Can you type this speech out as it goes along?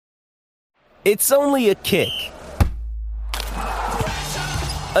It's only a kick,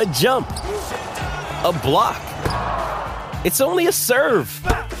 a jump, a block. It's only a serve.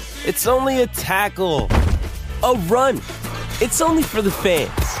 It's only a tackle, a run. It's only for the fans.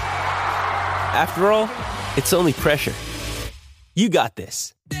 After all, it's only pressure. You got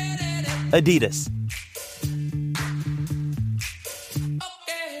this. Adidas.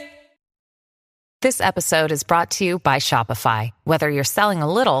 This episode is brought to you by Shopify. Whether you're selling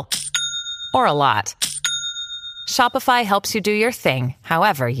a little or a lot, Shopify helps you do your thing,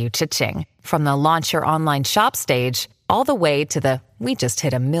 however you cha-ching. From the launch your online shop stage, all the way to the we just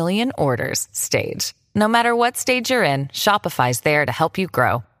hit 1 million orders stage. No matter what stage you're in, Shopify's there to help you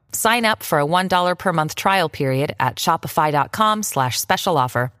grow. Sign up for a $1 per month trial period at shopify.com/special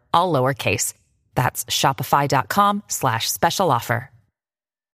offer, all lowercase. That's shopify.com/special offer.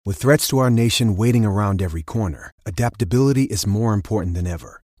 With threats to our nation waiting around every corner, adaptability is more important than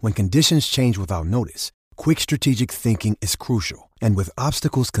ever. When conditions change without notice, quick strategic thinking is crucial. And with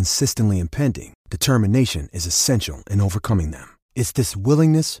obstacles consistently impending, determination is essential in overcoming them. It's this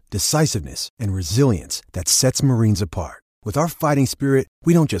willingness, decisiveness, and resilience that sets Marines apart. With our fighting spirit,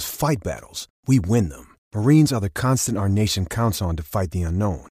 we don't just fight battles, we win them. Marines are the constant our nation counts on to fight the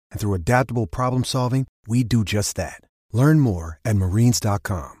unknown. And through adaptable problem solving, we do just that. Learn more at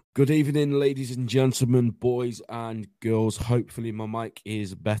marines.com. Good evening, ladies and gentlemen, boys and girls. Hopefully my mic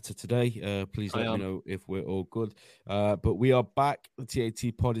is better today. Please let me know if we're all good. But we are back. The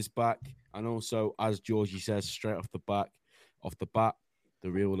TAT pod is back. And also, as Georgie says, straight off the bat, the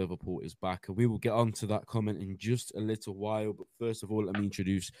real Liverpool is back. And we will get on to that comment in just a little while. But first of all, let me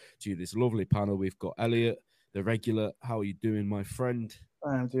introduce to you this lovely panel. We've got Elliot, the regular. How are you doing, my friend?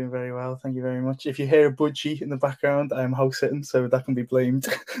 I'm doing very well. Thank you very much. If you hear a budgie in the background, I'm house sitting, so that can be blamed.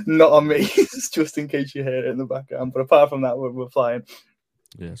 Not on me, just in case you hear it in the background. But apart from that, we're flying.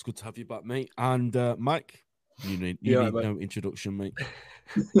 Yeah, it's good to have you back, mate. And Mike, you need no introduction, mate.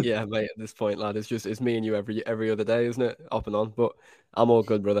 Yeah, mate, at this point, lad, it's me and you every other day, isn't it? Off and on. But I'm all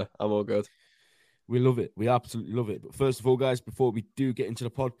good, brother. I'm all good. We love it. We absolutely love it. But first of all, guys, before we do get into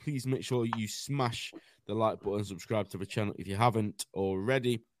the pod, please make sure you smash the like button, subscribe to the channel if you haven't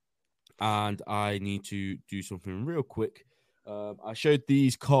already. And I need to do something real quick. I showed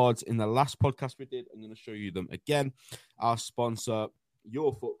these cards in the last podcast we did. I'm going to show you them again. Our sponsor,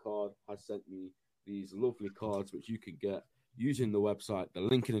 Your Foot Card, has sent me these lovely cards, which you can get using the website, the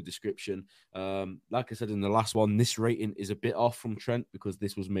link in the description. Like I said in the last one, this rating is a bit off from Trent because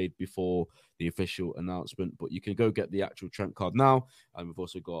this was made before the official announcement, but you can go get the actual Trent card now. And we've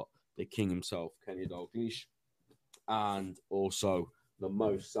also got the king himself, Kenny Dalglish, and also the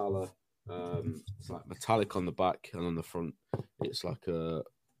Mo Salah. It's like metallic on the back, and on the front it's like a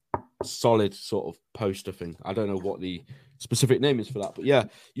solid sort of poster thing. I don't know what the specific name is for that, but yeah,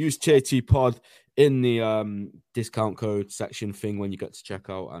 use TAT pod in the discount code section thing when you get to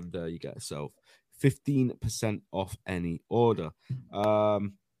checkout, and you get yourself 15% off any order.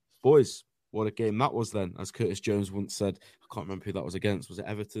 Boys, what a game that was then, as Curtis Jones once said. I can't remember who that was against. Was it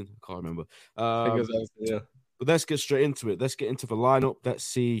Everton? I can't remember. Yeah. But let's get straight into it. Let's get into the lineup. Let's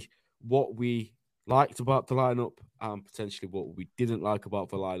see what we liked about the lineup and potentially what we didn't like about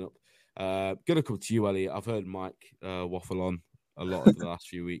the lineup. Gonna come to you, Elliot. I've heard Mike waffle on a lot of the last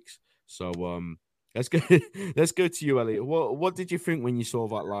few weeks. So let's go to you, Elliot. What did you think when you saw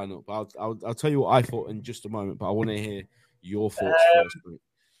that lineup? I'll tell you what I thought in just a moment, but I want to hear your thoughts first.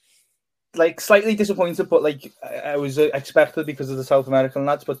 Like, slightly disappointed, but like I was expected because of the South American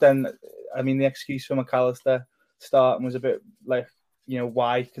lads. But then, I mean, the excuse for McAllister starting was a bit like, you know,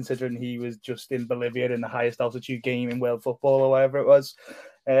 why, considering he was just in Bolivia in the highest altitude game in world football or whatever it was.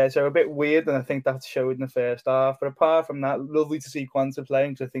 So a bit weird, and I think that showed in the first half. But apart from that, lovely to see Quanta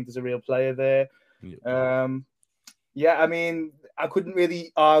playing, because I think there's a real player there. Yeah. I mean, I couldn't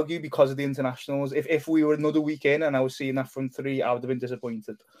really argue because of the internationals. If we were another week in and I was seeing that front three, I would have been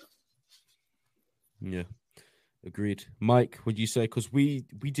disappointed. Yeah, agreed. Mike, would you say, because we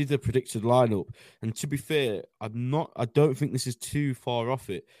did a predicted lineup, and to be fair, I don't think this is too far off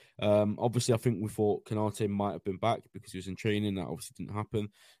it. Obviously, I think we thought Konate might have been back because he was in training. That obviously didn't happen.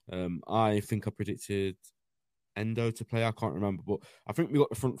 I think I predicted Endo to play. I can't remember, but I think we got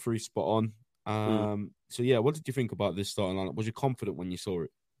the front three spot on. So yeah, what did you think about this starting lineup? Was you confident when you saw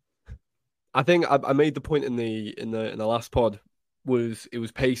it? I think I made the point in the last pod. It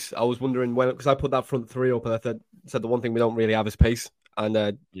was pace. I was wondering when, because I put that front three up and I said the one thing we don't really have is pace.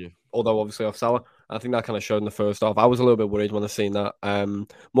 And although obviously off Salah, I think that kind of showed in the first half. I was a little bit worried when I seen that.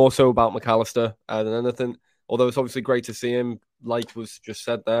 More so about McAllister than anything. although it's obviously great to see him, like was just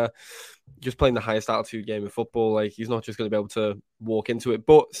said there, just playing the highest altitude game of football. Like, he's not just going to be able to walk into it.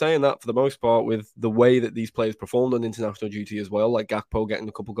 But saying that, for the most part, with the way that these players performed on international duty as well, like Gakpo getting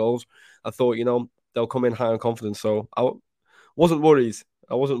a couple goals, I thought, they'll come in high on confidence. So I wasn't worried.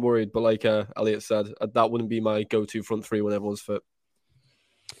 But like Elliot said, that wouldn't be my go-to front three when everyone's fit.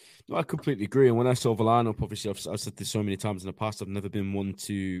 No, I completely agree. And when I saw the lineup, obviously, I've said this so many times in the past, I've never been one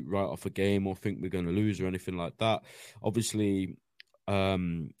to write off a game or think we're going to lose or anything like that. Obviously,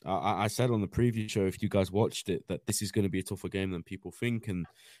 I said on the preview show, if you guys watched it, that this is going to be a tougher game than people think. And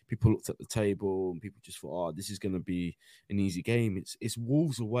people looked at the table and people just thought, oh, this is going to be an easy game. It's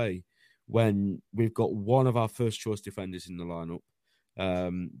Wolves away when we've got one of our first choice defenders in the lineup.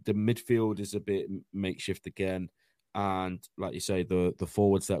 The midfield is a bit makeshift again. And like you say, the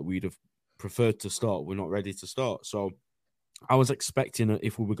forwards that we'd have preferred to start, we're not ready to start. So I was expecting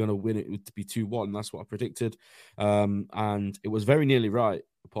if we were going to win it would be 2-1. That's what I predicted. And it was very nearly right,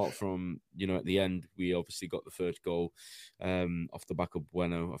 apart from, at the end, we obviously got the third goal off the back of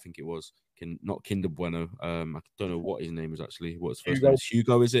Bueno. I think it was not Kinder Bueno. I don't know what his name is actually. What his first name is?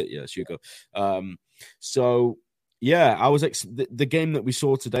 Hugo, is it? Yeah, it's Hugo. So yeah, I was the game that we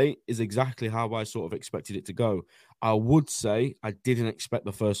saw today is exactly how I sort of expected it to go. I would say I didn't expect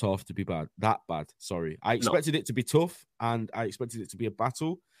the first half to be that bad. Sorry. I expected it to be tough and I expected it to be a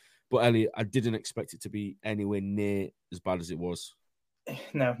battle. But Elliot, I didn't expect it to be anywhere near as bad as it was.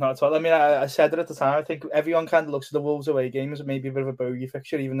 No, not at all. I mean, I said it at the time. I think everyone kind of looks at the Wolves away game as maybe a bit of a bogey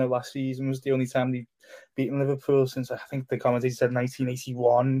fixture, even though last season was the only time they've beaten Liverpool since, I think the commentator said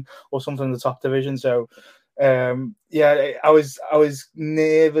 1981 or something in the top division. So, yeah, I was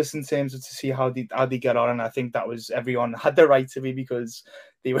nervous in terms of to see how they get on, and I think that was everyone had the right to be because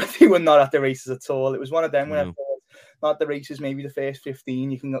they were not at the races at all. It was one of them where I thought, not the races, maybe the first 15,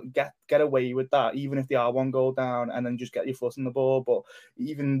 you can get away with that, even if they are one goal down, and then just get your foot on the ball. But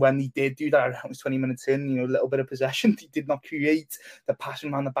even when they did do that, it was 20 minutes in, a little bit of possession, they did not create. The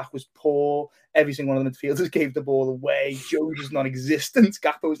passing around the back was poor. Every single one of the midfielders gave the ball away. Jones was non-existent.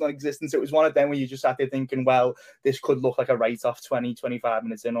 Gakpo was non-existent. So it was one of them where you just sat there thinking, well, this could look like a write-off 20, 25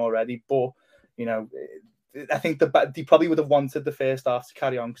 minutes in already. But, I think they probably would have wanted the first half to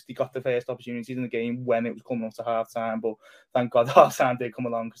carry on because they got the first opportunities in the game when it was coming up to half time. But thank God half time did come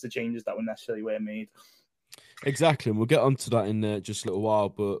along because the changes that were necessarily were made. Exactly. And we'll get onto that in just a little while.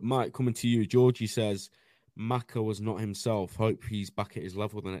 But Mike, coming to you, Georgie says Maka was not himself. Hope he's back at his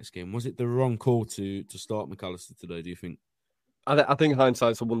level the next game. Was it the wrong call to start McAllister today, do you think? I think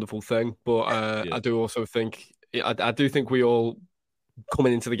hindsight's a wonderful thing, but I do also think I do think we all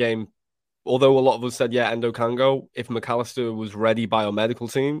coming into the game, although a lot of us said, yeah, Endo can go, if McAllister was ready by our medical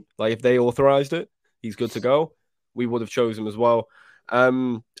team, like if they authorized it, he's good to go, we would have chosen him as well.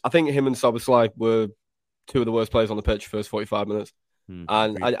 I think him and Szoboszlai were two of the worst players on the pitch first 45 minutes.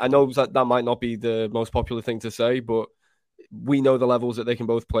 And I know that might not be the most popular thing to say, but we know the levels that they can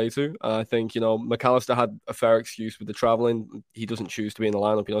both play to. I think, McAllister had a fair excuse with the traveling. He doesn't choose to be in the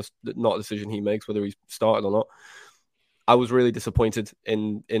lineup. It's not a decision he makes whether he's started or not. I was really disappointed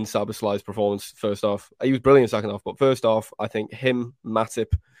in Szoboszlai's performance first off. He was brilliant second half, but first off, I think him,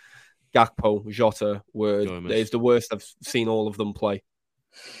 Matip, Gakpo, Jota is the worst I've seen all of them play.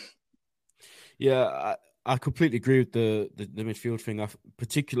 Yeah, I completely agree with the midfield thing,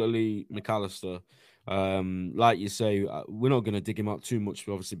 particularly McAllister. Like you say, we're not going to dig him out too much,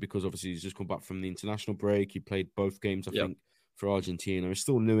 obviously, because he's just come back from the international break. He played both games, I think, for Argentina. He's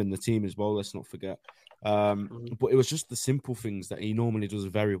still new in the team as well, let's not forget. But it was just the simple things that he normally does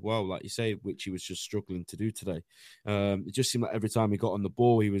very well, like you say, which he was just struggling to do today. It just seemed like every time he got on the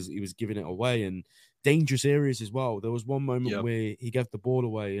ball, he was giving it away, and dangerous areas as well. There was one moment where he gave the ball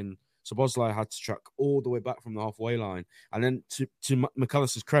away and Szoboszlai had to track all the way back from the halfway line. And then to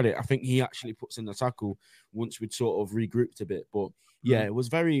McAllister's credit, I think he actually puts in the tackle once we'd sort of regrouped a bit. But yeah, it was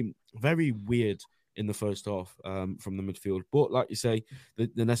very, very weird in the first half from the midfield. But like you say,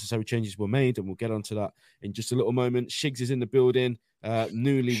 the necessary changes were made, and we'll get onto that in just a little moment. Shigs is in the building,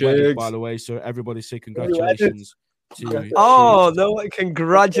 newly wedded, by the way. So everybody say congratulations to Shigs. No,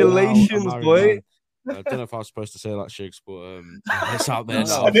 congratulations, wow, boy. I don't know if I was supposed to say that, Shigs, but it's out there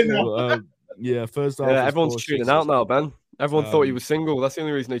now. But, yeah, first half. Yeah, everyone's tuning out now, Ben. Everyone thought he was single. That's the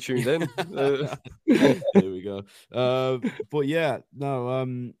only reason they tuned in. There we go. But yeah,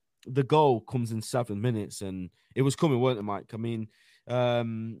 no, the goal comes in 7 minutes, and it was coming, weren't it, Mike? I mean,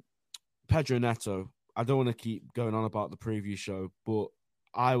 Pedro Neto, I don't want to keep going on about the preview show, but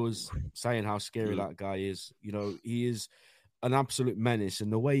I was saying how scary that guy is. He is an absolute menace,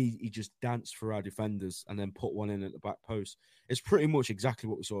 and the way he just danced for our defenders and then put one in at the back post, it's pretty much exactly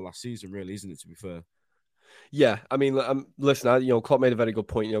what we saw last season, really, isn't it, to be fair? Yeah, I mean, listen, Klopp made a very good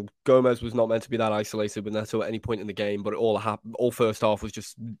point. Gomez was not meant to be that isolated with Neto at any point in the game, but all first half was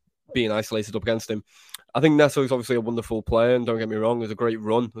just being isolated up against him. I think Neto is obviously a wonderful player, and don't get me wrong, it was a great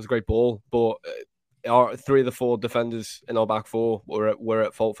run, it was a great ball, but our 3 of the 4 defenders in our back 4 were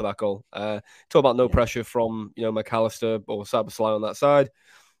at fault for that goal. Talk about no pressure from McAllister or Szoboszlai on that side.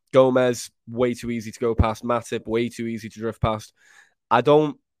 Gomez, way too easy to go past. Matip, way too easy to drift past. I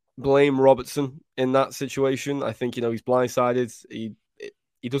don't blame Robertson in that situation. I think he's blindsided.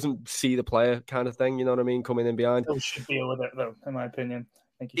 He doesn't see the player kind of thing. You know what I mean? Coming in behind. He should deal with it though, in my opinion.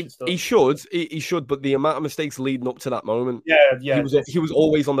 I think he should, but the amount of mistakes leading up to that moment, he was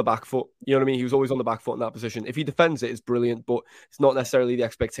always on the back foot. You know what I mean? He was always on the back foot in that position. If he defends it, it's brilliant, but it's not necessarily the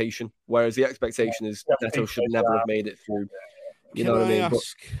expectation. Whereas the expectation is Neto should never have made it through. You know what I mean? Can I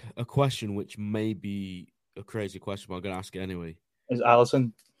ask a question which may be a crazy question, but I'm going to ask it anyway? Is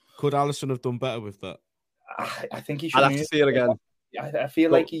Alisson? Could Alisson have done better with that? I think he should. I'd have to see it again. I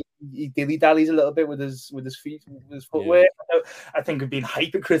feel like he dilly-dallies a little bit with his feet, with his footwear. Yeah. I think of being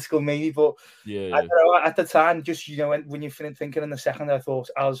hypercritical maybe, but I don't know, at the time, just when you're thinking in the second, I thought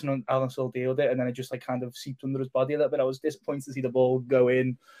Alisson will deal with it, and then it just kind of seeped under his body a little bit. I was disappointed to see the ball go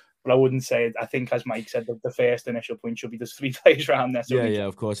in. But I wouldn't say it. I think, as Mike said, the first initial point should be there's 3 players around there. So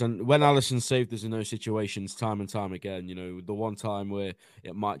of course. And when Alisson saved us in those situations time and time again, the one time where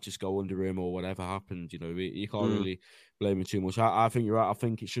it might just go under him or whatever happened, you can't really blame him too much. I think you're right. I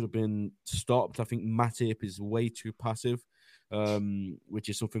think it should have been stopped. I think Matip is way too passive, which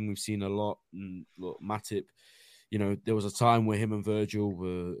is something we've seen a lot. And look, Matip, there was a time where him and Virgil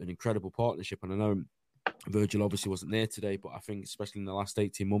were an incredible partnership, and I know Virgil obviously wasn't there today, but I think especially in the last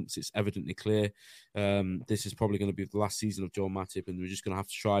 18 months, it's evidently clear this is probably going to be the last season of Joel Matip, and we're just going to have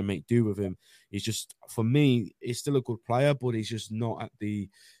to try and make do with him. He's just, for me, he's still a good player, but he's just not at the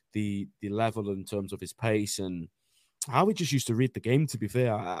level in terms of his pace and how he just used to read the game, to be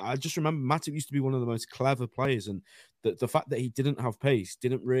fair. I just remember Matip used to be one of the most clever players, and the fact that he didn't have pace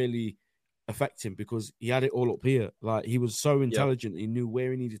didn't really affect him because he had it all up here. Like, he was so intelligent. He knew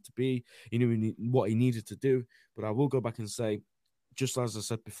where he needed to be. He knew what he needed to do. But I will go back and say, just as I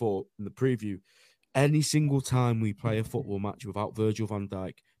said before in the preview, any single time we play a football match without Virgil van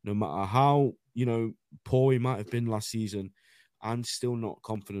Dijk, no matter how, poor he might have been last season, I'm still not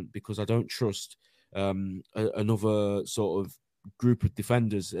confident because I don't trust another sort of group of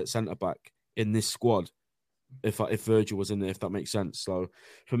defenders at centre-back in this squad if Virgil was in there, if that makes sense. So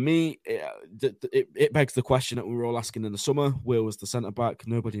for me, it begs the question that we were all asking in the summer: where was the centre back?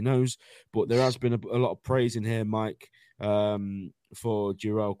 Nobody knows. But there has been a lot of praise in here, Mike, for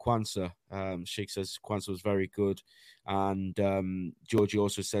Jarell Quansah. Sheikh says Quansah was very good, and Georgie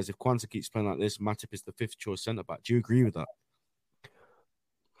also says if Quansah keeps playing like this, Matip is the 5th choice centre back. Do you agree with that?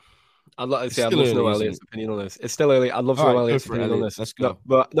 I'd love to know Elliot's opinion on this. It's still early. I'd love to know Elliot's opinion on this. Let's go.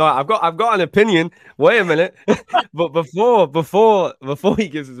 No, I've got an opinion. Wait a minute. But before he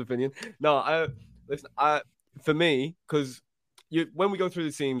gives his opinion, listen. For me, because when we go through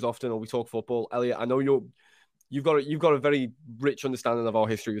the teams often or we talk football, Elliot, I know you've got a very rich understanding of our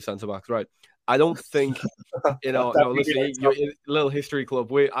history with centre backs, right? I don't think listen, you're a little history club.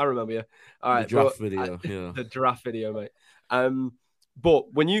 I remember you. All right, the draft video, mate.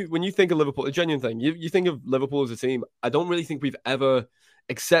 But when you think of Liverpool, a genuine thing, you think of Liverpool as a team. I don't really think we've ever,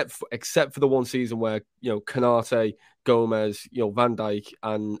 except for the one season where Konate, Gomez, Van Dijk,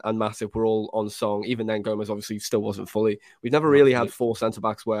 and Matip were all on song. Even then, Gomez obviously still wasn't fully. We've never really had 4 centre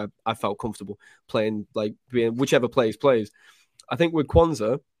backs where I felt comfortable playing, like being whichever plays. I think with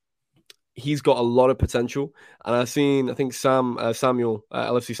Quansah, he's got a lot of potential, and I think Samuel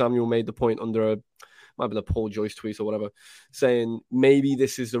LFC Samuel made the point under might have been a Paul Joyce tweet or whatever, saying maybe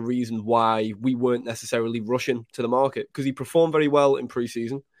this is the reason why we weren't necessarily rushing to the market, because he performed very well in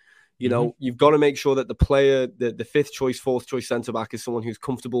pre-season. You've got to make sure that the player, the 5th choice, 4th choice centre-back is someone who's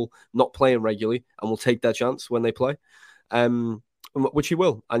comfortable not playing regularly and will take their chance when they play, which he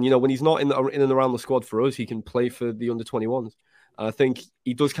will. And, when he's not in and around the squad for us, he can play for the under-21s. And I think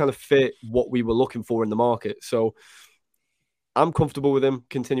he does kind of fit what we were looking for in the market. So I'm comfortable with him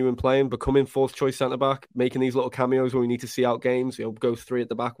continuing playing, becoming 4th choice centre back, making these little cameos where we need to see out games. Go 3 at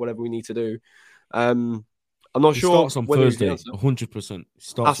the back, whatever we need to do. I'm not sure. Starts on Thursday, 100%.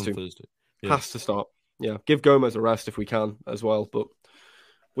 Starts on Thursday. Yeah. Has to start. Yeah, give Gomez a rest if we can as well. But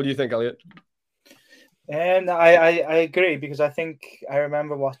what do you think, Elliot? I agree, because I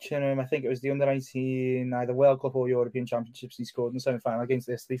remember watching him. I think it was the under-19, either World Cup or European Championships. He scored in the semi-final against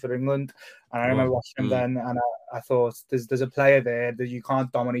Italy for England, and I remember watching him then, and I thought there's a player there that you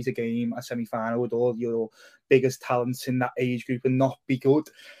can't dominate a game, a semi-final, with all your biggest talents in that age group and not be good.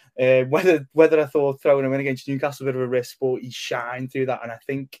 Whether I thought throwing him in against Newcastle a bit of a risk, but he shined through that, and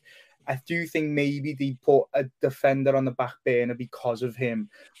I do think maybe they put a defender on the back burner because of him,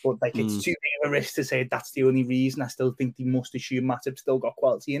 but it's too big of a risk to say that's the only reason. I still think they must assume Matip still got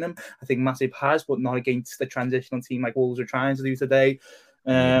quality in him. I think Matip has, but not against the transitional team like Wolves are trying to do today.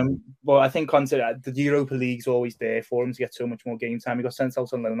 But I think consider the Europa League's always there for him to get so much more game time. He got sent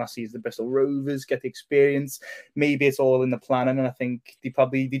out on loan last season. The Bristol Rovers get the experience. Maybe it's all in the planning, and I think they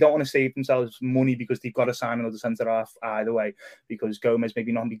don't want to save themselves money because they've got to sign another centre half either way. Because Gomez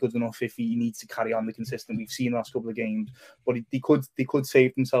maybe not be good enough if he needs to carry on the consistent we've seen the last couple of games. But they could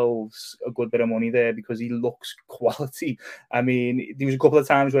save themselves a good bit of money there because he looks quality. I mean, there was a couple of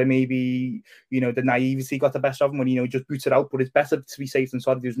times where maybe the naivety got the best of him when he just boots it out. But it's better to be safe than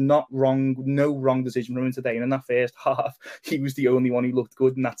sorry. There's no wrong decision from him today. And in that first half, he was the only one who looked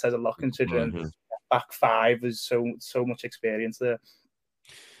good, and that says a lot considering back five is so much experience there.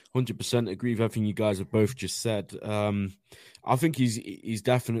 100% agree with everything you guys have both just said. I think he's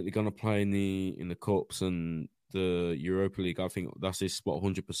definitely going to play in the cups and the Europa League. I think that's his spot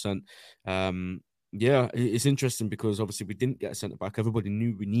 100%. Yeah, it's interesting because obviously we didn't get a centre back. Everybody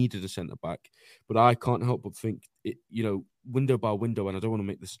knew we needed a centre back, but I can't help but think window by window. And I don't want to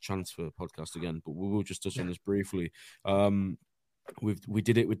make this a transfer podcast again, but we will just touch on this briefly. We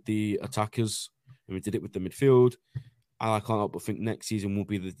did it with the attackers and we did it with the midfield. And I can't help but think next season will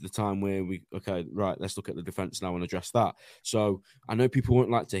be the time where let's look at the defence now and address that. So I know people won't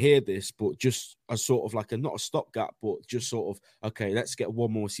like to hear this, but just a sort of like not a stopgap, but just sort of, let's get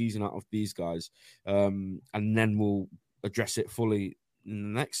one more season out of these guys. And then we'll address it fully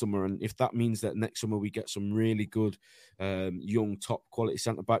next summer. And if that means that next summer we get some really good young top quality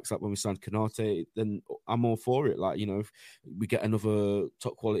centre backs like when we signed Konate, then I'm all for it. If we get another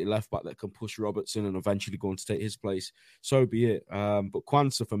top quality left back that can push Robertson and eventually go on to take his place, so be it. But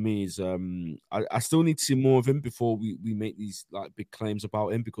Kwanzaa for me is I still need to see more of him before we make these big claims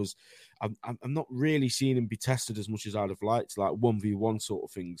about him, because I'm not really seeing him be tested as much as I'd have liked, 1v1 sort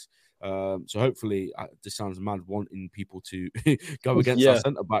of things. So hopefully, this sounds mad wanting people to go against our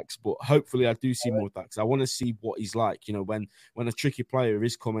centre backs, but hopefully I do see more of that, because I want to see what he's like. When a tricky player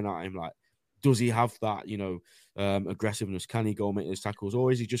is coming at him, does he have that aggressiveness? Can he go make those tackles, or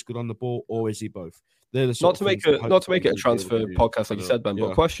is he just good on the ball, or is he both? They're the not to make it a transfer podcast like you said, Ben.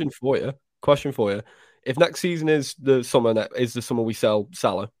 But question for you: if next season is the summer we sell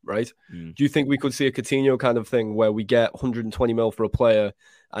Salah, right? Do you think we could see a Coutinho kind of thing where we get 120 mil for a player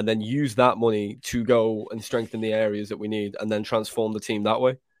and then use that money to go and strengthen the areas that we need and then transform the team that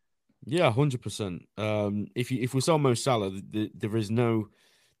way? Yeah, 100%. If we sell Mo Salah, there is no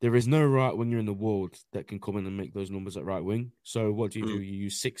right winger in the world that can come in and make those numbers at right wing. So what do? You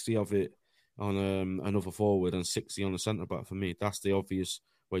use 60 of it on another forward and 60 on a centre back. For me, that's the obvious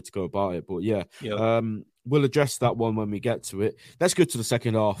way to go about it. But yeah. We'll address that one when we get to it. Let's go to the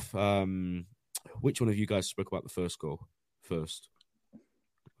second half. Which one of you guys spoke about the first goal first?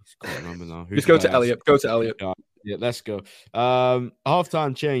 I can't remember now. Just go to Elliot. Go to Elliot. Yeah, let's go.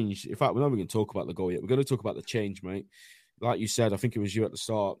 Halftime change. In fact, we're not even going to talk about the goal yet. We're going to talk about the change, mate. Like you said, I think it was you at the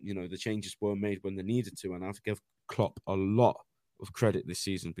start. The changes were made when they needed to, and I have to give Klopp a lot of credit this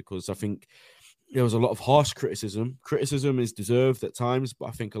season, because I think there was a lot of harsh criticism. Criticism is deserved at times, but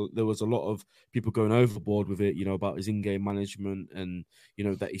I think there was a lot of people going overboard with it, about his in-game management and,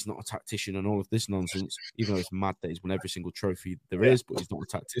 that he's not a tactician and all of this nonsense, even though it's mad that he's won every single trophy there is, but he's not a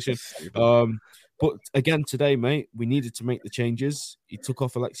tactician. But again, today, mate, we needed to make the changes. He took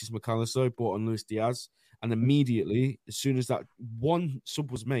off Alexis McAllister, brought on Luis Diaz, and immediately, as soon as that one sub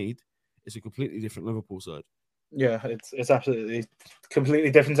was made, it's a completely different Liverpool side. Yeah, it's absolutely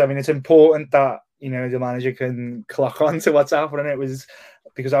completely different. I mean, it's important that the manager can clock on to what's happening. It was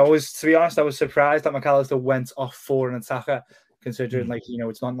because to be honest, I was surprised that McAllister went off for an attacker, considering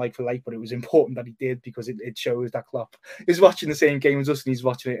it's not like for like, but it was important that he did, because it shows that Klopp is watching the same game as us and he's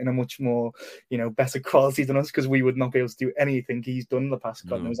watching it in a much more better quality than us, because we would not be able to do anything he's done the past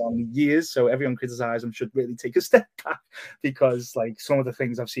God knows how many years. So everyone criticise him should really take a step back, because some of the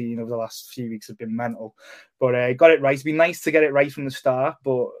things I've seen over the last few weeks have been mental. But got it right. It'd be nice to get it right from the start,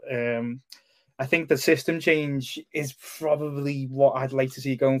 but I think the system change is probably what I'd like to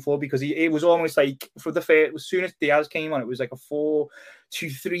see going forward, because it was almost like for the fair, as soon as Diaz came on, it was like a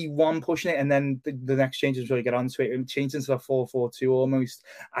 4-2-3-1 pushing it, and then the next changes really get onto it and changed into a 4-4-2 almost.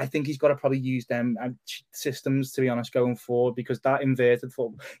 I think he's got to probably use them systems, to be honest, going forward, because that inverted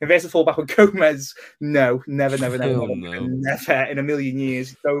fullback with Gomez, never in a million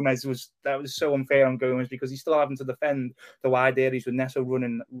years. Gomez was so unfair on Gomez, because he's still having to defend the wide areas with Neto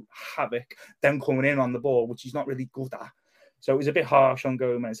running havoc, them coming in on the ball, which he's not really good at. So it was a bit harsh on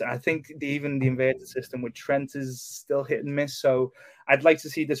Gomez. I think even the inverted system with Trent is still hit and miss. So I'd like to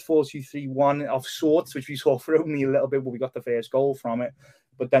see this 4-2-3-1 of sorts, which we saw for only a little bit when we got the first goal from it.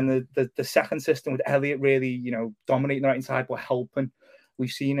 But then the second system with Elliott really, dominating the right side but helping. We've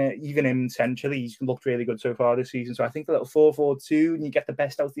seen it even in centrally. He's looked really good so far this season. So I think the little 4-4-2, and you get the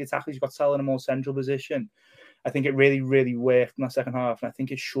best out of the attackers. You've got Salah in a more central position. I think it really, really worked in that second half. And I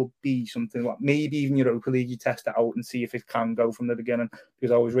think it should be something like maybe even Europa League, you test it out and see if it can go from the beginning.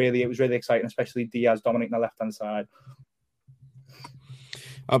 Because it was really exciting, especially Diaz dominating the left-hand side.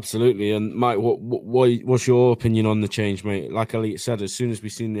 Absolutely. And Mike, what's your opinion on the change, mate? Like Elliot said, as soon as we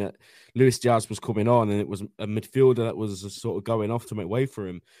seen that Luis Diaz was coming on and it was a midfielder that was sort of going off to make way for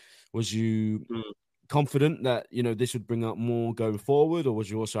him, was you confident that, this would bring out more going forward? Or was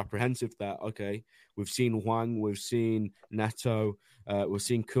you also apprehensive that, okay, we've seen Hwang, we've seen Neto, we've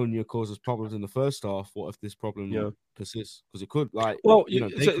seen Cunha cause us problems in the first half. What if this problem persists? Because it could,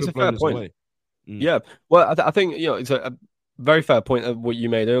 it's a fair point. Yeah. Well, I think, it's a very fair point of what you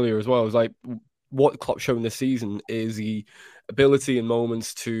made earlier as well. Is like what Klopp's shown this season is the ability in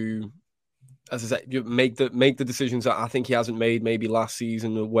moments to, as I said, make the decisions that I think he hasn't made maybe last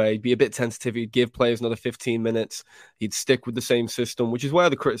season, where he'd be a bit tentative, he'd give players another 15 minutes, he'd stick with the same system, which is where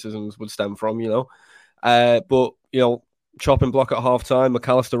the criticisms would stem from, But, chopping block at half-time,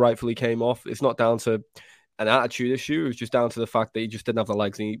 McAllister rightfully came off. It's not down to an attitude issue, it's just down to the fact that he just didn't have the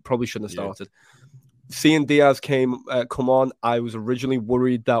legs and he probably shouldn't have started. Seeing Diaz come on, I was originally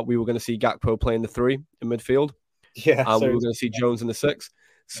worried that we were going to see Gakpo playing the 3 in midfield. Yeah. And we were going to see Jones in the 6.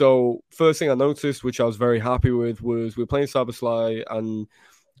 So first thing I noticed, which I was very happy with, was we were playing Szoboszlai and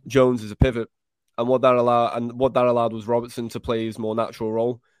Jones as a pivot. And what that allowed was Robertson to play his more natural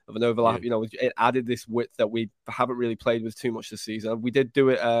role of an overlap. Yeah. It added this width that we haven't really played with too much this season. We did do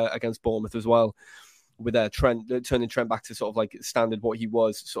it against Bournemouth as well, with turning Trent back to sort of like standard what he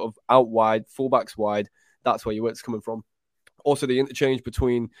was, sort of out wide, fullbacks wide. That's where your width's coming from. Also, the interchange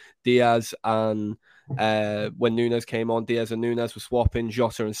between Diaz and when Nunes came on, Diaz and Nunes were swapping,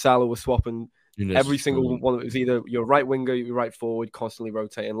 Jota and Salah were swapping. Every single one, it was either your right winger, your right forward, constantly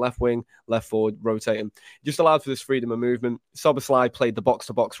rotating, left wing, left forward, rotating. It just allowed for this freedom of movement. Szoboszlai played the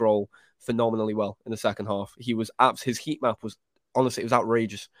box-to-box role phenomenally well in the second half. His heat map was, honestly, it was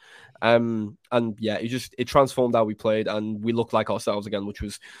outrageous. And yeah, it transformed how we played, and we looked like ourselves again, which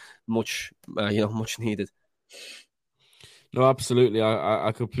was much needed. No, absolutely.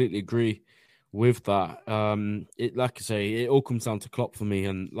 I completely agree with that. Like I say, it all comes down to Klopp for me.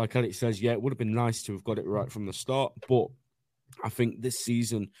 And like Alex says, yeah, it would have been nice to have got it right from the start. But I think this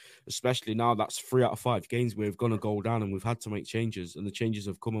season, especially now, that's 3 out of 5 games we've gone a goal down and we've had to make changes. And the changes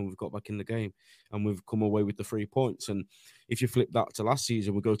have come and we've got back in the game and we've come away with the 3 points. And if you flip that to last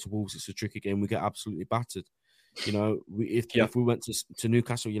season, we go to Wolves, it's a tricky game, we get absolutely battered. If we went to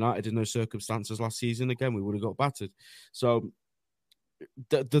Newcastle United in those circumstances last season, again, we would have got battered. So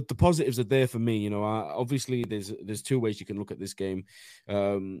the positives are there for me. Obviously there's 2 ways you can look at this game.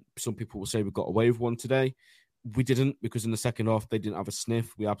 Some people will say we got away with one today. We didn't, because in the second half they didn't have a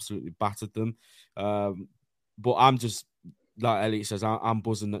sniff. We absolutely battered them. But I'm just, like Elliot says, I'm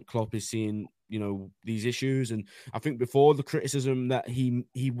buzzing that Klopp is seeing these issues. And I think before, the criticism that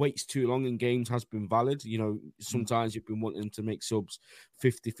he waits too long in games has been valid. Sometimes you've been wanting to make subs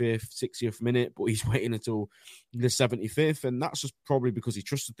 55th, 60th minute, but he's waiting until the 75th. And that's just probably because he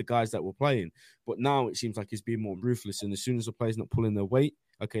trusted the guys that were playing. But now it seems like he's being more ruthless. And as soon as the player's not pulling their weight,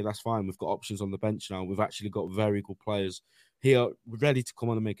 okay, that's fine. We've got options on the bench now. We've actually got very good players here ready to come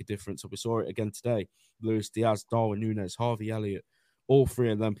on and make a difference. So we saw it again today. Luis Diaz, Darwin Núñez, Harvey Elliott, all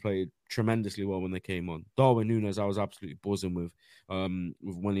 3 of them played tremendously well when they came on. Darwin Núñez, I was absolutely buzzing with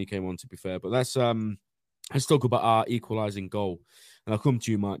when he came on, to be fair. But let's talk about our equalising goal. And I'll come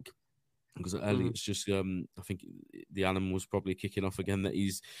to you, Mike, because Elliott's just, I think the animal was probably kicking off again that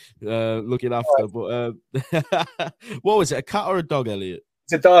he's looking after. But what was it, a cat or a dog, Elliot?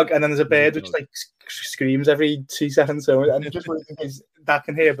 It's a dog, and then there's a bird which screams every 2 seconds. So I'm just wondering if that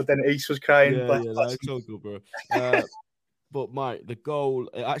can hear, but then Ace was crying. Yeah, that's all good, bro. But Mike, the goal,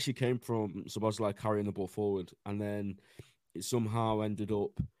 it actually came from Szoboszlai carrying the ball forward, and then it somehow ended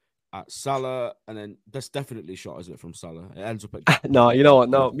up at Salah, and then that's definitely a shot, isn't it, from Salah? It ends up at No, you know what?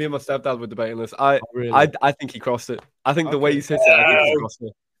 No, me and my stepdad were debating this. I think he crossed it. I think the way he's hit it, I think he crossed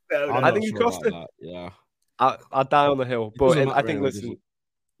it. I think he crossed it. Yeah. I die on the hill, but I think listen.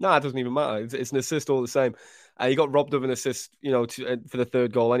 No, it doesn't even matter. It's an assist all the same. He got robbed of an assist, for the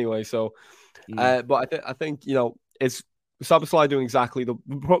 3rd goal anyway. So, but I think it's Szoboszlai doing exactly the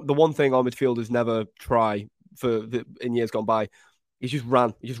one thing our midfielders never try in years gone by. he just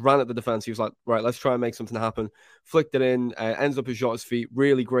ran. He just ran at the defense. He was like, right, let's try and make something happen. Flicked it in, ends up at Jota's feet.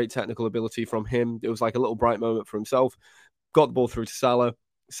 Really great technical ability from him. It was like a little bright moment for himself. Got the ball through to Salah.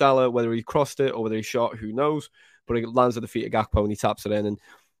 Salah, whether he crossed it or whether he shot, who knows? But it lands at the feet of Gakpo and he taps it in. And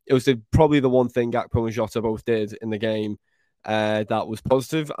it was probably the one thing Gakpo and Jota both did in the game that was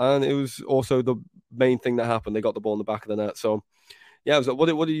positive. And it was also the main thing that happened. They got the ball in the back of the net. So, yeah,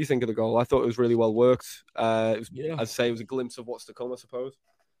 what did you think of the goal? I thought it was really well worked. I'd say it was a glimpse of what's to come, I suppose.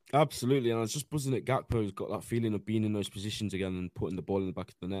 Absolutely, and I was just buzzing at Gakpo's got that feeling of being in those positions again and putting the ball in the back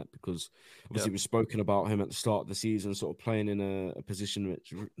of the net, because obviously we've spoken about him at the start of the season, sort of playing in a position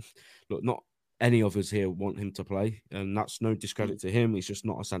which, look, not any of us here want him to play, and that's no discredit to him. He's just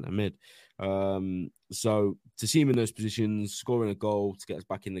not a centre mid. So to see him in those positions, scoring a goal to get us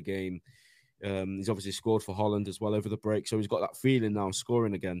back in the game. He's obviously scored for Holland as well over the break, so he's got that feeling now,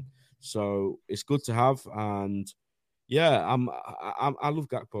 scoring again. So it's good to have, and yeah, I love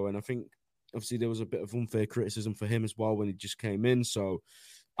Gakpo, and I think obviously there was a bit of unfair criticism for him as well when he just came in. So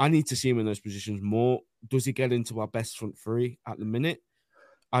I need to see him in those positions more. Does he get into our best front three at the minute?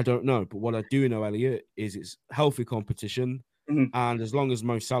 I don't know, but what I do know, Elliot, is it's healthy competition, and as long as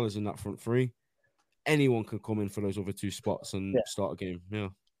Mo Salah's in that front three, anyone can come in for those other two spots and start a game. Yeah.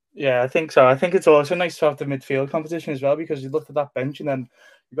 Yeah, I think so. I think it's also nice to have the midfield competition as well, because you looked at that bench and then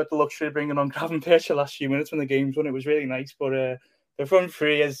you got the luxury of bringing on Gravenberch the last few minutes when the game's won. It was really nice. But the front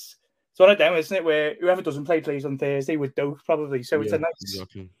three it's one of them, isn't it? Where whoever doesn't play plays on Thursday with Doak probably. So it's a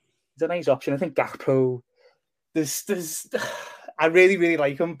nice option. I think Gakpo. There's I really, really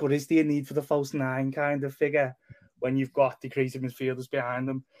like him, but is there a need for the false nine kind of figure when you've got the creative midfielders behind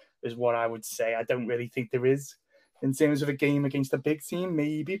them? Is what I would say. I don't really think there is. In terms of a game against a big team,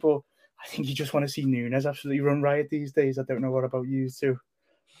 maybe, but I think you just want to see Núñez absolutely run riot these days. I don't know what about you two.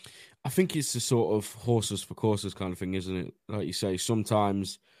 I think it's the sort of horses for courses kind of thing, isn't it? Like you say,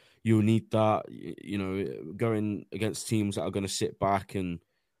 sometimes you'll need that, going against teams that are going to sit back and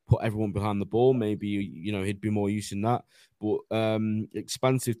put everyone behind the ball. Maybe, he'd be more used in that. But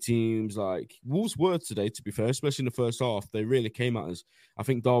expansive teams like Wolves were today, to be fair, especially in the first half, they really came at us. I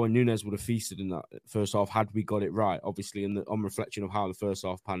think Darwin Núñez would have feasted in that first half had we got it right. Obviously, on reflection of how the first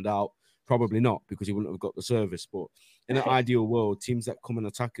half panned out, probably not, because he wouldn't have got the service. But in an ideal world, teams that come and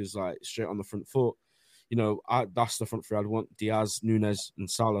attack us like straight on the front foot, that's the front three I'd want: Diaz, Núñez, and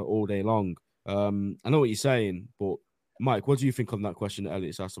Salah all day long. I know what you're saying, but Mike, what do you think on that question that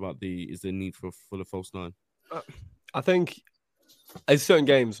Elliot's asked about is the need for the false nine? I think it's certain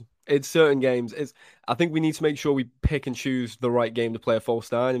games. I think we need to make sure we pick and choose the right game to play a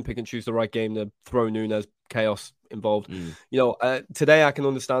false nine and pick and choose the right game to throw Núñez chaos involved. Today I can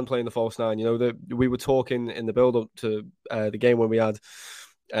understand playing the false nine. We were talking in the build up to the game when we had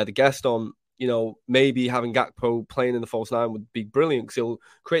the guest on. Maybe having Gakpo playing in the false nine would be brilliant because he'll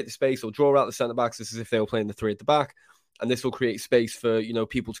create the space. He'll draw out the centre backs as if they were playing the three at the back, and this will create space for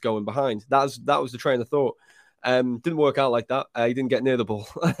people to go in behind. That was the train of thought. Didn't work out like that. He didn't get near the ball.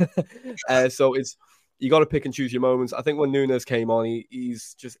 So you got to pick and choose your moments. I think when Núñez came on,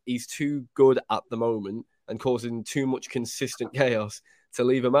 he's too good at the moment and causing too much consistent chaos to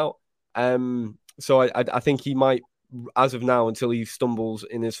leave him out. So I think he might, as of now, until he stumbles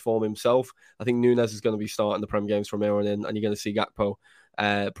in his form himself, I think Núñez is going to be starting the Prem games from here on in, and you're going to see Gakpo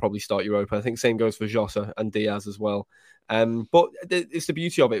probably start Europa. I think same goes for Jota and Diaz as well. But it's the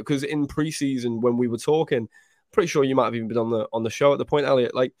beauty of it, because in pre-season when we were talking, pretty sure you might have even been on the show at the point,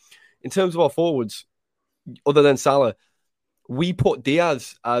 Elliot. Like, in terms of our forwards, other than Salah, we put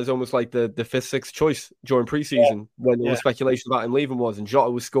Diaz as almost like the fifth, sixth choice during preseason when there was speculation about him leaving and Jota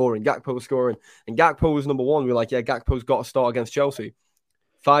was scoring, Gakpo was scoring, and Gakpo was number one. We were like, yeah, Gakpo's got to start against Chelsea.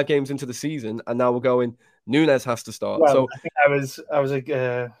 5 games into the season, and now we're going, Núñez has to start. Well, so I think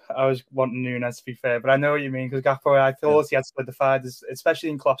I was wanting Núñez to be fair, but I know what you mean, because Gakpo, I thought he had solidified, especially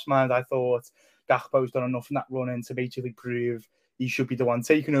in Klopp's mind. I thought Gakpo's done enough in that run-in to basically prove he should be the one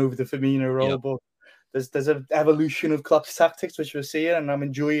taking over the Firmino role. But there's an evolution of Klopp's tactics which we're seeing, and I'm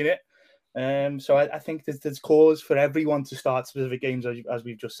enjoying it. So I think there's cause for everyone to start specific games, as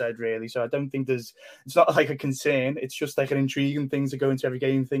we've just said, really. So I don't think it's not like a concern. It's just like an intriguing thing to go into every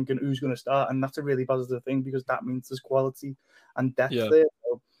game thinking who's going to start, and that's a really positive thing, because that means there's quality and depth there.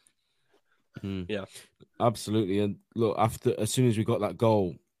 So. Yeah, absolutely. And look, as soon as we got that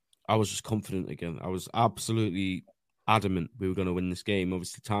goal, I was just confident again. I was absolutely adamant we were going to win this game.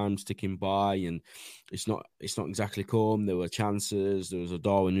 Obviously, time's ticking by, and it's not exactly calm. There were chances. There was a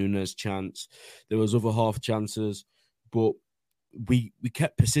Darwin Núñez chance. There was other half chances, but we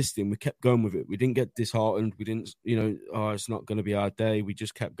kept persisting. We kept going with it. We didn't get disheartened. We didn't, it's not going to be our day. We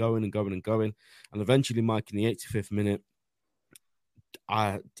just kept going and going and going. And eventually, Mike, in the 85th minute,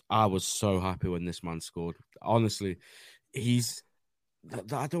 I was so happy when this man scored. Honestly, I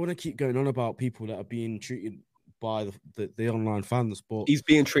don't want to keep going on about people that are being treated by the online fans, but he's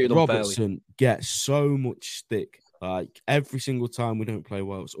being treated unfairly. Robertson gets so much stick. Like every single time we don't play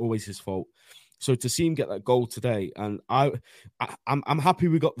well, it's always his fault. So to see him get that goal today, and I'm happy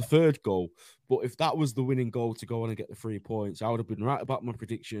we got the third goal. But if that was the winning goal to go on and get the 3 points, I would have been right about my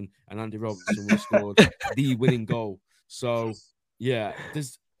prediction, and Andy Robertson would have scored the winning goal. So yeah,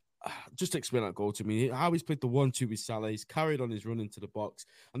 there's just explain that goal to me. How he's played the 1-2 with Salah, he's carried on his run into the box,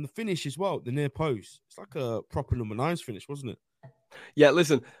 and the finish as well, the near post. It's like a proper number 9's finish, wasn't it? Yeah,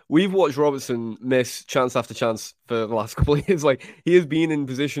 listen, we've watched Robertson miss chance after chance for the last couple of years. Like, he has been in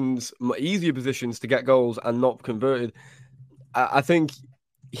positions, easier positions to get goals and not converted. I think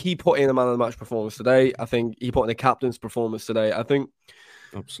he put in a man of the match performance today. I think he put in a captain's performance today. I think,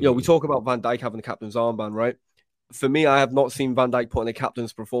 absolutely. We talk about Van Dijk having the captain's armband, right? For me, I have not seen Van Dijk put in a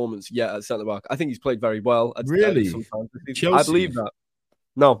captain's performance yet at centre back. I think he's played very well. Really? Sometimes. I believe that.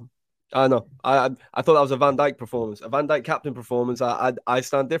 No, I know. I thought that was a Van Dijk performance, a Van Dijk captain performance. I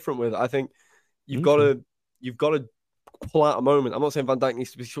stand different with. I think you've got to pull out a moment. I'm not saying Van Dijk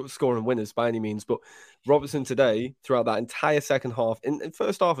needs to be scoring winners by any means, but Robertson today, throughout that entire second half, in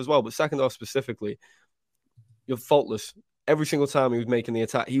first half as well, but second half specifically, you're faultless. Every single time he was making the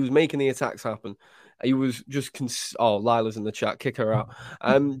attack, he was making the attacks happen. He was just Lila's in the chat, kick her out.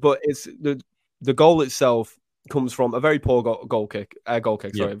 But it's the goal itself comes from a very poor goal kick.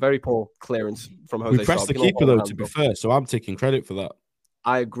 Sorry, a very poor clearance from Jose. We pressed the keeper though, to be fair, so I'm taking credit for that.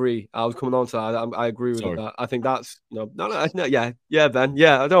 I agree. I was coming on to that. I agree with that. I think that's no, yeah, Ben,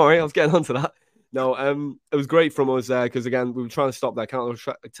 yeah. Don't worry, I was getting onto that. No, it was great from us there because again we were trying to stop that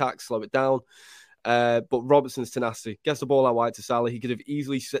counter attack, slow it down. But Robertson's tenacity gets the ball out wide to Salah. He could have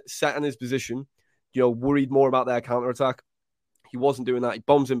easily set in his position, worried more about their counter attack. He wasn't doing that. He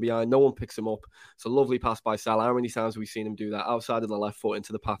bombs in behind. No one picks him up. It's a lovely pass by Salah. How many times have we seen him do that outside of the left foot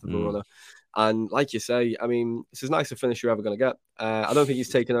into the path of the runner? And like you say, I mean, it's as nice a finish you're ever going to get. I don't think he's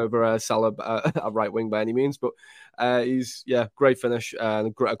taken over Salah at right wing by any means, but great finish and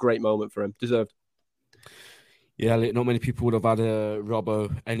a great moment for him. Deserved. Yeah, not many people would have had a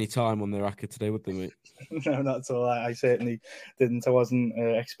Robbo any time on their racket today, would they, mate? No, not at all. I certainly didn't. I wasn't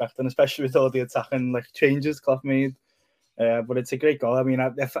expecting, especially with all the attacking changes Klopp made. But it's a great goal. I mean,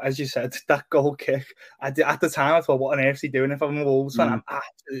 as you said, that goal kick, at the time I thought, what on earth is he doing? If I'm a Wolves fan, I'm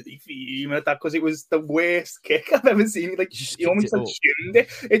absolutely fuming at that because it was the worst kick I've ever seen. He almost shimmed it.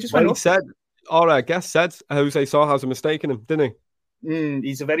 It just went up. Said, I guess said Jose Saul has a mistake in him, didn't he?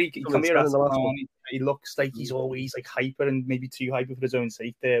 He's a very he looks like he's always hyper and maybe too hyper for his own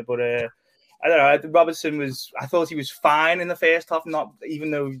sake there. But I don't know. Robertson I thought he was fine in the first half. Not even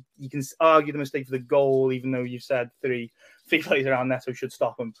though you can argue the mistake for the goal, even though you said three players around Neto should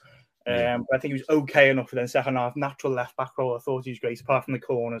stop him. But I think he was okay enough for the second half. Natural left back role. I thought he was great, apart from the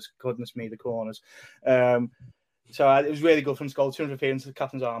corners. Goodness me, the corners. So it was really good from Scholes. 200 appearances, the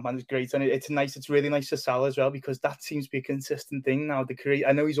captain's armband is great, and it's nice. It's really nice to Salah as well because that seems to be a consistent thing now.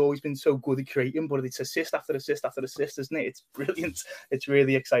 I know he's always been so good at creating, but it's assist after assist after assist, isn't it? It's brilliant. It's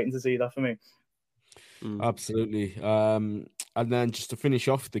really exciting to see that for me. Absolutely. And then just to finish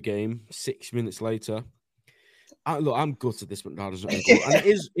off the game, 6 minutes later. I'm gutted this McDonald's not goal. And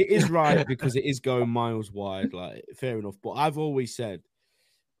it is right because it is going miles wide. Fair enough. But I've always said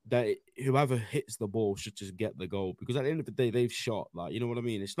that whoever hits the ball should just get the goal because at the end of the day, they've shot. You know what I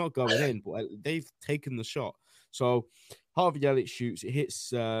mean? It's not going in, but they've taken the shot. So Harvey Elliott shoots, it hits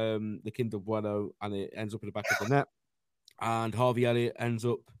the Kinder Bueno, and it ends up in the back of the net. And Harvey Elliott ends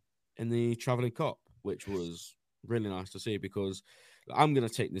up in the travelling cop, which was really nice to see because I'm going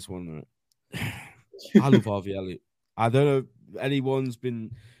to take this one. I love Harvey Elliott. I don't know if anyone's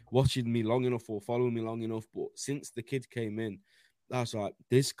been watching me long enough or following me long enough, but since the kid came in, that's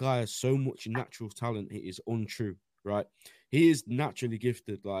this guy has so much natural talent. It is untrue, right? He is naturally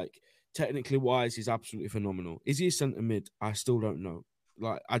gifted. Technically wise, he's absolutely phenomenal. Is he a centre mid? I still don't know.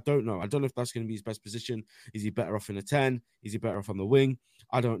 I don't know. I don't know if that's going to be his best position. Is he better off in a 10? Is he better off on the wing?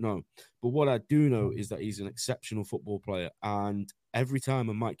 I don't know. But what I do know is that he's an exceptional football player. And every time,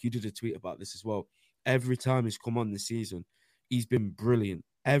 and Mike, you did a tweet about this as well, every time he's come on this season, he's been brilliant.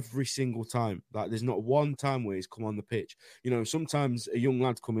 Every single time. There's not one time where he's come on the pitch. Sometimes a young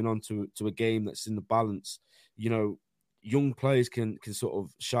lad coming on to a game that's in the balance, young players can sort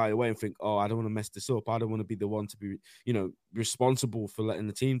of shy away and think, oh, I don't want to mess this up. I don't want to be the one to be, responsible for letting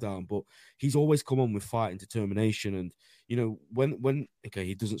the team down. But he's always come on with fight and determination. And, when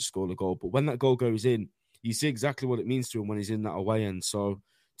he doesn't score the goal, but when that goal goes in, you see exactly what it means to him when he's in that away end. So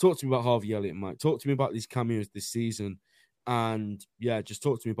talk to me about Harvey Elliott, Mike. Talk to me about these cameos this season. And yeah, just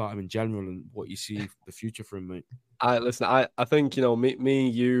talk to me about him in general and what you see the future for him, mate. Listen, I think me,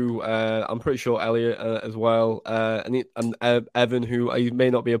 you. I'm pretty sure Elliot as well, and Evan, who he may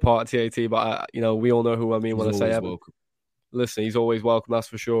not be a part of TAT, but we all know who I mean when I say Evan. Welcome. Listen, he's always welcome. That's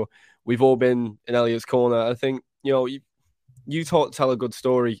for sure. We've all been in Elliot's corner. I think you tell a good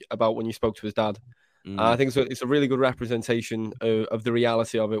story about when you spoke to his dad. I think it's a really good representation of the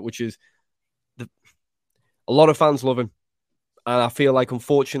reality of it, which is a lot of fans love him, and I feel like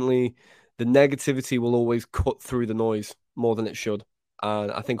unfortunately, the negativity will always cut through the noise more than it should.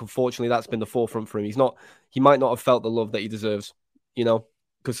 And I think, unfortunately, that's been the forefront for him. He might not have felt the love that he deserves,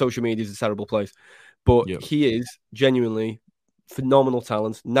 because social media is a terrible place. But He is genuinely phenomenal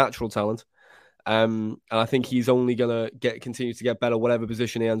talent, natural talent. And I think he's only going to continue to get better, whatever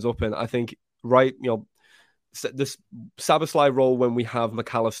position he ends up in. I think, this Szoboszlai role when we have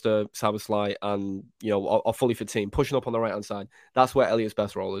McAllister, Szoboszlai, and a fully fit team pushing up on the right hand side. That's where Elliot's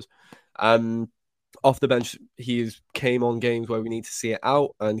best role is. Off the bench, he came on games where we need to see it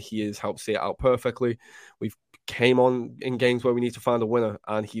out, and he has helped see it out perfectly. We've came on in games where we need to find a winner,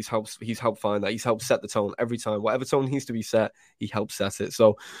 and he's helped find that. He's helped set the tone every time. Whatever tone needs to be set, he helps set it.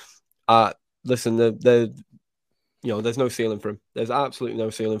 So, listen, there's no ceiling for him. There's absolutely no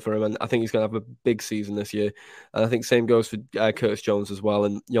ceiling for him, and I think he's going to have a big season this year. And I think same goes for Curtis Jones as well.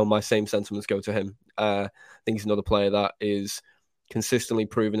 And my same sentiments go to him. I think he's another player that is consistently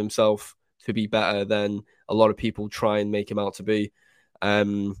proving himself to be better than a lot of people try and make him out to be. I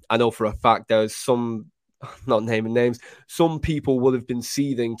know for a fact there's some, not naming names, some people would have been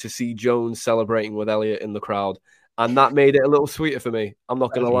seething to see Jones celebrating with Elliot in the crowd, and that made it a little sweeter for me. I'm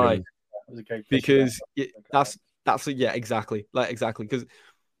not going to lie, because exactly, because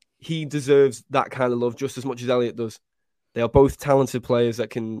he deserves that kind of love just as much as Elliot does. They are both talented players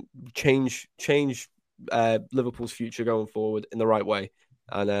that can change Liverpool's future going forward in the right way.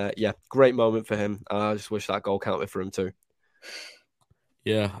 And great moment for him. I just wish that goal counted for him too.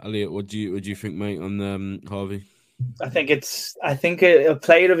 Yeah, Elliot, what do you think, mate, on Harvey? I think a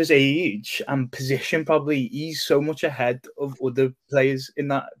player of his age and position, probably he's so much ahead of other players in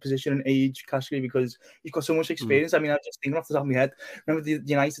that position and age category because he's got so much experience. I mean, I'm just thinking off the top of my head. Remember the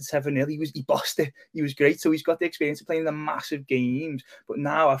United 7-0? He bossed it. He was great. So he's got the experience of playing the massive games. But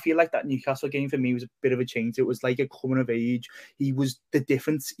now I feel like that Newcastle game for me was a bit of a change. It was like a coming of age. He was the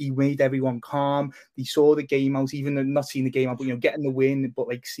difference. He made everyone calm. He saw the game out, even though not seeing the game out, but getting the win, but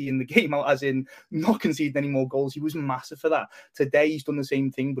like seeing the game out as in not conceding any more goals. He was massive for that. Today he's done the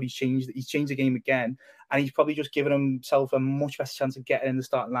same thing, but he's changed the game again, and he's probably just given himself a much better chance of getting in the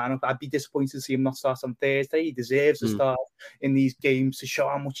starting lineup. I'd be disappointed to see him not start on Thursday. He deserves to start in these games to show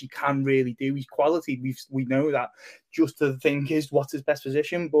how much he can really do. He's quality. We know that. Just the thing is, what's his best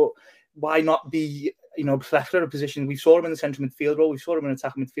position? But why not be plethora of positions? We saw him in the central midfield role. We saw him in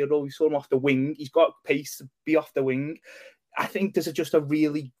attacking midfield role. We saw him off the wing. He's got pace to be off the wing. I think this is just a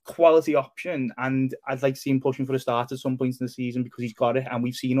really quality option, and I'd like to see him pushing for the start at some points in the season because he's got it, and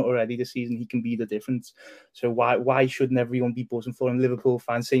we've seen it already this season. He can be the difference. So why shouldn't everyone be buzzing for him? Liverpool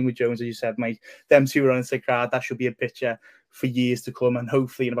fans, same with Jones, as you said, Mike. Them two are on the crowd. That should be a picture for years to come, and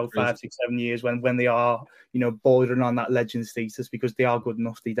hopefully in about 5, 6, 7 years when they are, bordering on that legend status, because they are good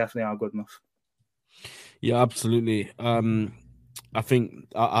enough. They definitely are good enough. Yeah, absolutely. I think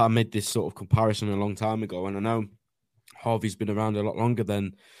I made this sort of comparison a long time ago, and I know Harvey's been around a lot longer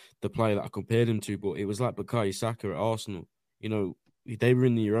than the player that I compared him to, but it was like Bukayo Saka at Arsenal. They were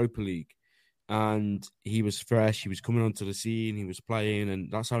in the Europa League and he was fresh. He was coming onto the scene. He was playing,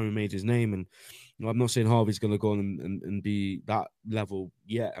 and that's how he made his name. And I'm not saying Harvey's going to go on and be that level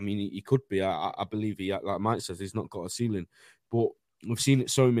yet. I mean, he could be. I believe he, like Mike says, he's not got a ceiling. But we've seen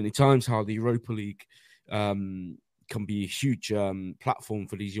it so many times how the Europa League can be a huge platform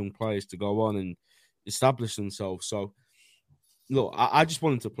for these young players to go on and establish themselves. So, look, I just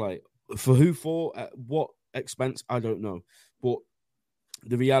want him to play. For who for? At what expense? I don't know. But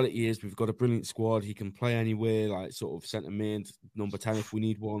the reality is we've got a brilliant squad. He can play anywhere, like sort of centre mid, number 10 if we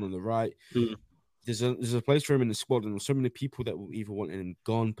need one on the right. There's a place for him in the squad, and there's so many people that will either want him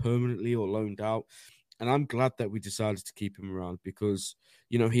gone permanently or loaned out. And I'm glad that we decided to keep him around because,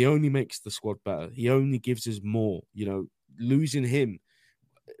 he only makes the squad better. He only gives us more. Losing him,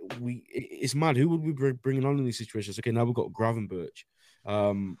 it's mad. Who would we be bringing on in these situations? Okay, now we've got Gravenberch.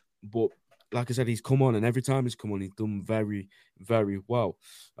 But like I said, he's come on, and every time he's come on, he's done very, very well.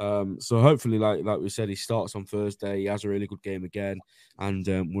 So hopefully, like we said, he starts on Thursday. He has a really good game again, and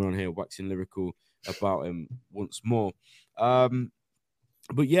we're on here waxing lyrical about him once more.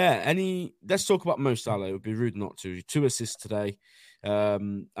 But yeah, let's talk about Mo Salah. It would be rude not to. 2 assists today.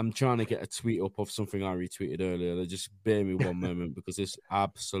 I'm trying to get a tweet up of something I retweeted earlier. Just bear me one moment because this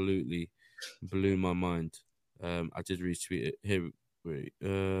absolutely blew my mind. I did retweet it. Here, wait.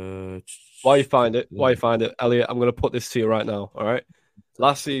 While you find it, Elliot, I'm going to put this to you right now. All right.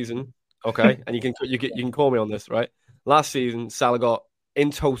 Last season, okay, and you can call me on this, right? Last season, Salah got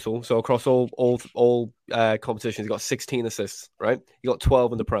in total, so across all competitions, he got 16 assists, right? He got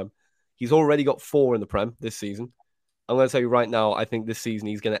 12 in the Prem. He's already got 4 in the Prem this season. I'm going to tell you right now, I think this season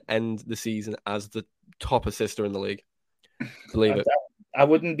he's going to end the season as the top assister in the league. Believe it. I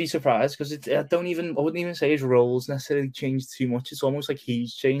wouldn't be surprised because I wouldn't even say his roles necessarily changed too much. It's almost like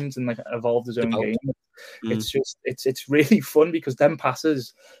he's changed and like evolved his own game. It's really fun because them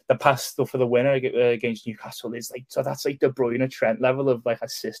passes, the pass stuff for the winner against Newcastle is like, so that's like De Bruyne Trent level of like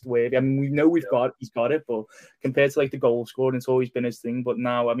assist wave. I mean, we know he's got it, but compared to like the goal scoring, it's always been his thing. But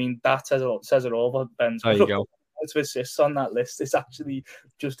now, I mean, that says it all. But Ben's there you go. To assists on that list, it's actually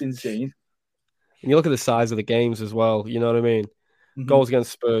just insane. And you look at the size of the games as well. You know what I mean? Mm-hmm. Goals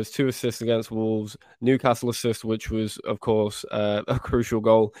against Spurs, 2 assists against Wolves, Newcastle assist, which was, of course, a crucial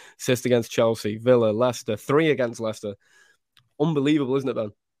goal. Assist against Chelsea, Villa, Leicester, 3 against Leicester. Unbelievable, isn't it,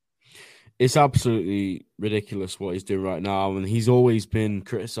 Ben? It's absolutely ridiculous what he's doing right now. And he's always been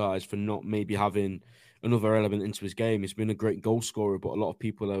criticised for not maybe having another element into his game. He's been a great goal scorer, but a lot of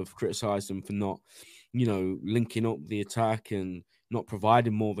people have criticised him for not, linking up the attack and not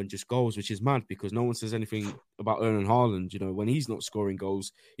providing more than just goals, which is mad because no one says anything about Erling Haaland. When he's not scoring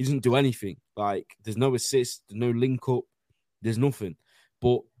goals, he doesn't do anything. Like, there's no assist, there's no link up, there's nothing.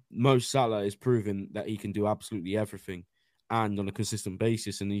 But Mo Salah is proving that he can do absolutely everything and on a consistent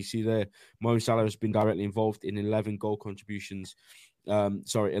basis. And you see there, Mo Salah has been directly involved in 11 goal contributions.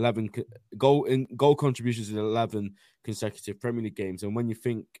 11 goal contributions in 11 consecutive Premier League games. And when you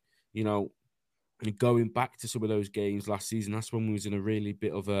think, going back to some of those games last season, that's when we was in a really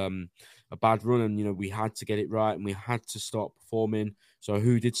bit of a bad run, and we had to get it right and we had to start performing. So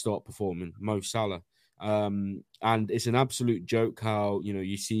who did start performing? Mo Salah. And it's an absolute joke how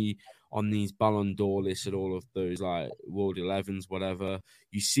you see on these Ballon d'Or lists and all of those like World 11s, whatever,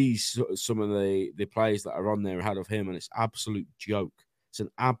 you see some of the players that are on there ahead of him, and it's absolute joke. It's an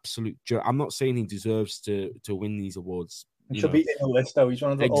absolute joke. I'm not saying he deserves to win these awards. He should be in the list, though. He's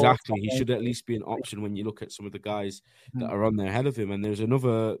one of the exactly. He should at least be an option when you look at some of the guys that are on there ahead of him. And there's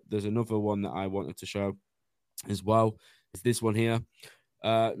another one that I wanted to show as well. It's this one here.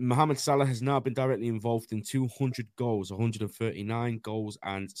 Mohamed Salah has now been directly involved in 200 goals, 139 goals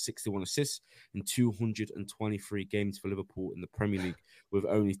and 61 assists in 223 games for Liverpool in the Premier League, with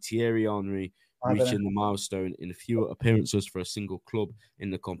only Thierry Henry reaching the milestone in fewer appearances for a single club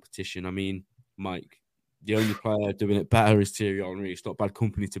in the competition. I mean, Mike, the only player doing it better is Thierry Henry. It's not bad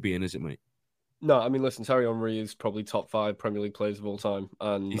company to be in, is it, mate? No, I mean, listen, Thierry Henry is probably top 5 Premier League players of all time,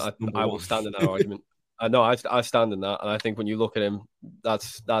 and I will stand in that argument. I stand in that, and I think when you look at him,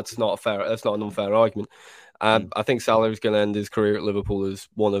 that's not an unfair argument. I think Salah is going to end his career at Liverpool as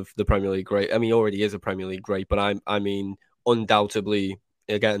one of the Premier League great. I mean, he already is a Premier League great, but I mean, undoubtedly,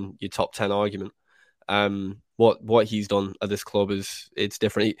 again, your top 10 argument. What he's done at this club it's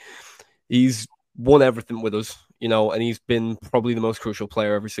different. He's won everything with us, and he's been probably the most crucial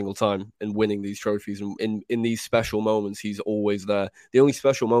player every single time in winning these trophies. And in these special moments, he's always there. The only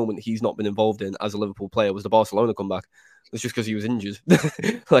special moment he's not been involved in as a Liverpool player was the Barcelona comeback. It's just because he was injured.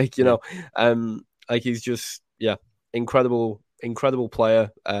 He's just, incredible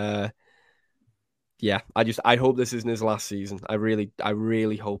player. I hope this isn't his last season. I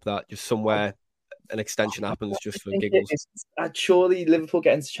really hope that just somewhere an extension happens just for giggles. Surely Liverpool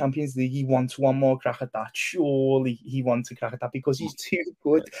getting to Champions League, he wants one more crack at that. Surely he wants a crack at that because he's too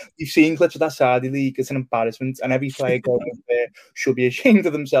good. You've seen clips of that Saudi league. It's an embarrassment, and every player going there should be ashamed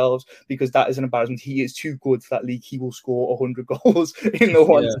of themselves because that is an embarrassment. He is too good for that league. He will score 100 goals in the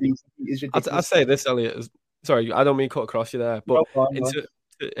one season. I say this, Elliot. Sorry, I don't mean cut across you there, but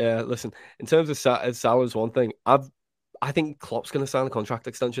listen, in terms of Salah's one thing, I think Klopp's going to sign a contract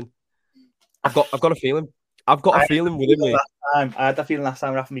extension. I've got a feeling. I've got a feeling within me. I had that feeling last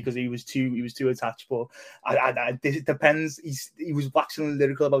time, Rafa, because he was too attached. But it depends. He was waxing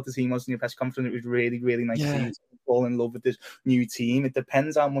lyrical about the team in the press conference. It was really, really nice to see him fall in love with this new team. It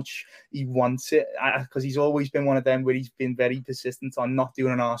depends how much he wants it, because he's always been one of them where he's been very persistent on not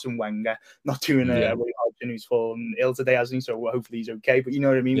doing an Arsene Wenger, not doing a Roy Hodgson who's fallen ill today, hasn't he? So hopefully he's okay. But you know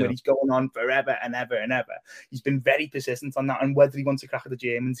what I mean? When he's going on forever and ever and ever, he's been very persistent on that. And whether he wants to crack at the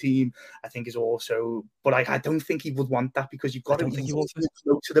German team, I think is also. But I don't think he would want that because you've got to be close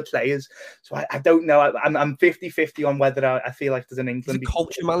to the players. So I don't know. I'm 50-50 on whether I feel like there's an inkling. He's a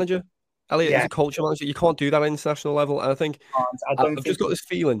culture manager. Elliot is a culture manager. You can't do that at international level. And I think I've just got this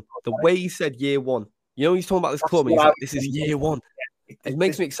feeling, the way he said year one, he's talking about this club and he's like, this is year one. It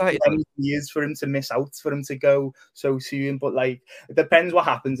makes me excited. Years for him to miss out, for him to go so soon. But like, it depends what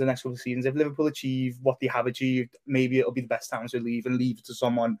happens the next couple of seasons. If Liverpool achieve what they have achieved, maybe it'll be the best time to leave it to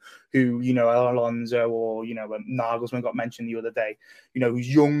someone who, Alonso or Nagelsmann got mentioned the other day. Who's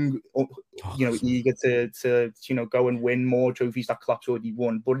young, eager to go and win more trophies that Klopp's already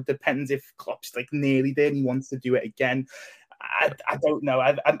won. But it depends if Klopp's like nearly there and he wants to do it again. I don't know.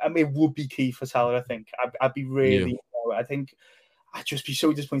 I mean, it would be key for Salah. I think I'd be really. Yeah. I think. I'd just be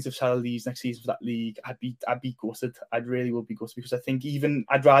so disappointed if Salah leaves next season for that league. I'd be gutted. I'd really will be gutted because I think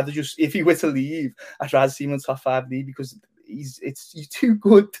I'd rather just, if he were to leave, I'd rather see him in the top 5 league because he's too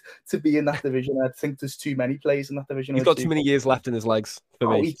good to be in that division. I think there's too many players in that division. He's got too many years left in his legs for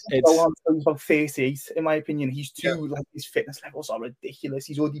me. He's about 38, in my opinion. He's too his fitness levels are ridiculous.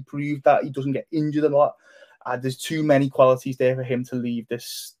 He's already proved that he doesn't get injured a lot. There's too many qualities there for him to leave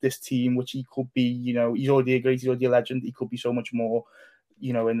this team, which he could be. He's already he's already a legend. He could be so much more,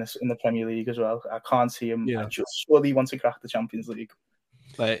 in the Premier League as well. I can't see him. Yeah. I just surely he wants to crack the Champions League.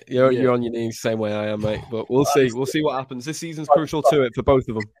 Mate, you're on your knees the same way I am, mate. But we'll see. We'll see what happens. This season's crucial to it for both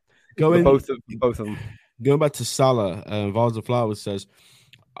of them. Both of them. Going back to Salah, Vase of Flowers says,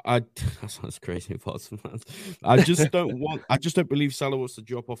 that sounds crazy. I just don't believe Salah wants to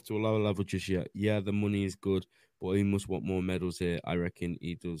drop off to a lower level just yet. Yeah, the money is good, but he must want more medals here. I reckon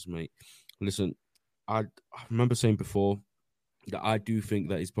he does, mate. Listen, I remember saying before that I do think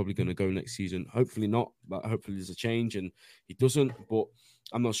that he's probably going to go next season. Hopefully not, but hopefully there's a change and he doesn't. But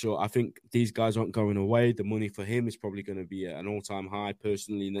I'm not sure. I think these guys aren't going away. The money for him is probably going to be at an all-time high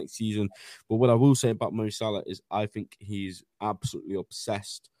personally next season. But what I will say about Mo Salah is I think he's absolutely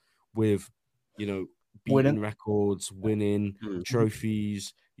obsessed with, beating records, winning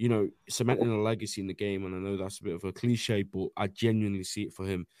trophies, cementing a legacy in the game. And I know that's a bit of a cliche, but I genuinely see it for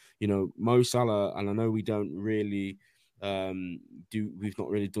him. Mo Salah, and I know we don't really we've not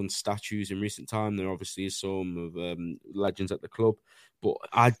really done statues in recent time. There obviously is some of legends at the club, but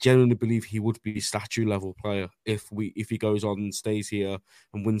I genuinely believe he would be a statue level player if he goes on and stays here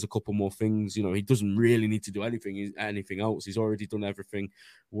and wins a couple more things. He doesn't really need to do anything else. He's already done everything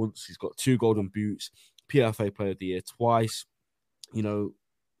once. He's got 2 golden boots, PFA Player of the Year twice.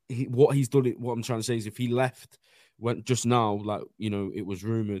 What he's done. What I'm trying to say is, if he went just now, like it was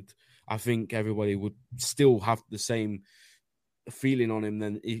rumored, I think everybody would still have the same feeling on him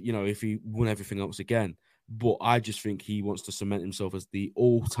than if he won everything else again. But I just think he wants to cement himself as the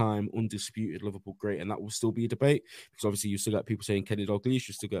all-time undisputed Liverpool great, and that will still be a debate because obviously you still got people saying Kenny Dalglish,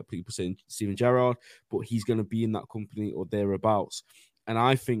 you still got people saying Steven Gerrard, but he's going to be in that company or thereabouts. And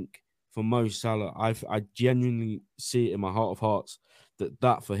I think for Mo Salah, I genuinely see it in my heart of hearts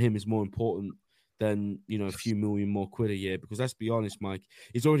that for him is more important than a few million more quid a year. Because let's be honest, Mike,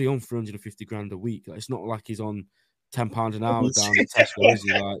 he's already on 350 grand a week. Like, it's not like he's on £10 an hour down at Tesco, is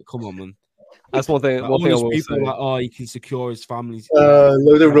he? Like, come on, man. That's one thing. One thing I will say. Like, he can secure his family's.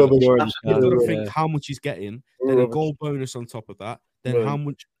 Load of rubbish. You've got to think how much he's getting, then a goal bonus on top of that, then how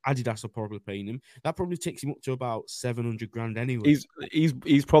much Adidas are probably paying him. That probably takes him up to about 700 grand anyway.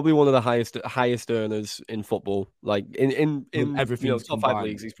 He's probably one of the highest earners in football. Like in everything, top 5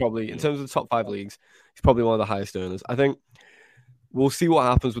 leagues. He's probably in terms of the top 5 leagues. He's probably one of the highest earners. I think we'll see what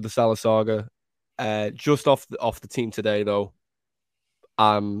happens with the Salah saga. Just off the team today, though,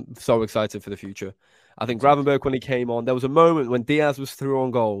 I'm so excited for the future. I think Gravenberch, when he came on, there was a moment when Diaz was through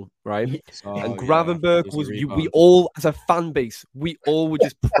on goal, right? And Gravenberch we all, as a fan base, we all were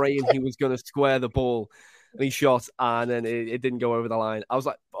just praying he was going to square the ball. And he shot, and then it didn't go over the line. I was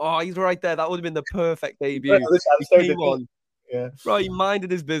like, oh, he's right there. That would have been the perfect debut. He came on. Yeah. Right, he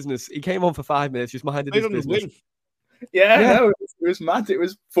minded his business. He came on for 5 minutes, just minded his business. No, it was mad. It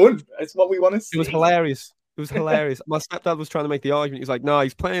was fun. It's what we want to see. It was hilarious. It was hilarious. My stepdad was trying to make the argument. He's like, no,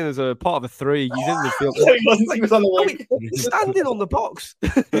 he's playing as a part of a 3. He's in the field. He was on the wing. He's standing on the box.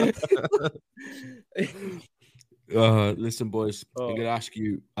 Listen, boys, I'm going to ask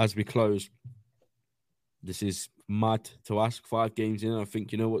you as we close. This is mad to ask 5 games in. I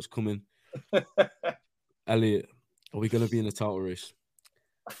think you know what's coming. Elliot, are we going to be in a title race?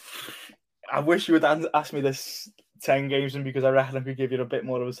 I wish you would ask me this 10 games in because I reckon I could give you a bit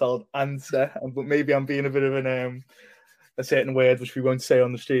more of a solid answer. But maybe I'm being a bit of a certain word which we won't say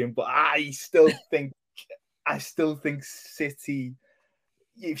on the stream. But I still think City.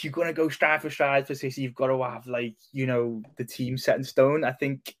 If you're gonna go stride for stride for City, you've got to have the team set in stone. I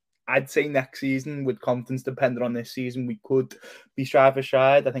think I'd say next season, with confidence dependent on this season, we could be stride for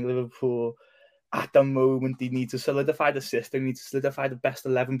stride. I think Liverpool at the moment, they need to solidify the system, they need to solidify the best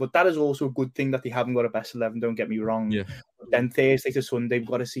 11. But that is also a good thing that they haven't got a best 11, don't get me wrong. Yeah. Then Thursday to Sunday, we've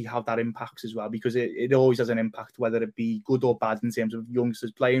got to see how that impacts as well, because it always has an impact, whether it be good or bad in terms of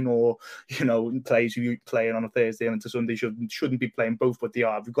youngsters playing or, players who playing on a Thursday and to Sunday shouldn't be playing both, but they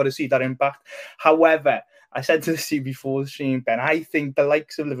are. We've got to see that impact. However, I said to the before the stream, Ben, I think the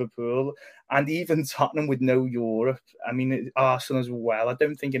likes of Liverpool and even Tottenham with no Europe, I mean, Arsenal as well. I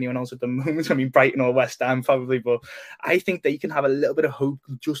don't think anyone else at the moment, I mean, Brighton or West Ham probably, but I think they can have a little bit of hope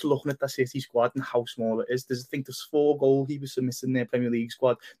just looking at the City squad and how small it is. I think there's 4 goalkeepers missing their Premier League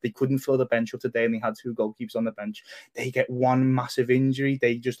squad. They couldn't fill the bench up today and they had 2 goalkeepers on the bench. They get one massive injury.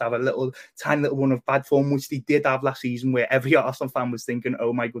 They just have a tiny little run of bad form, which they did have last season, where every Arsenal fan was thinking,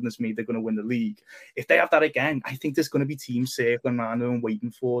 oh my goodness me, they're going to win the league. If they have that again, I think there's going to be teams circling around them and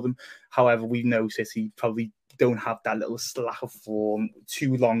waiting for them. However, we know City probably don't have that little slack of form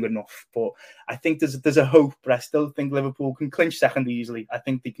too long enough. But I think there's a hope, but I still think Liverpool can clinch second easily. I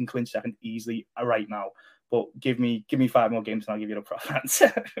think they can clinch second easily right now. But give me 5 more games and I'll give you a proper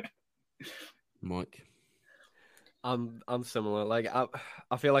answer. Mike. I'm similar. Like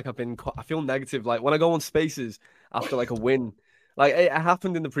I feel like I feel negative. Like when I go on Spaces after like a win, like it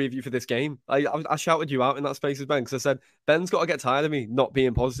happened in the preview for this game. I shouted you out in that Spaces, Ben, because I said Ben's got to get tired of me not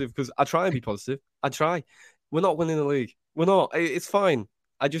being positive, because I try and be positive. I try. We're not winning the league. We're not. It's fine.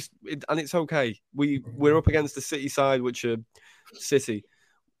 And it's okay. We're up against the City side, which are City.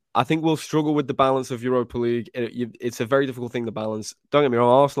 I think we'll struggle with the balance of Europa League. It's a very difficult thing to balance. Don't get me wrong,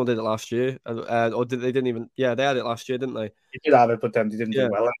 Arsenal did it last year. Or they didn't even... Yeah, they had it last year, didn't they? They did have it, but then they didn't do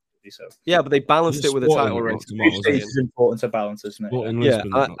well. So. Yeah, but they balanced it with a title race. It's important to balance, isn't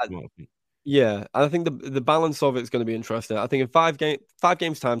it? Yeah, and I think the balance of it is going to be interesting. I think in 5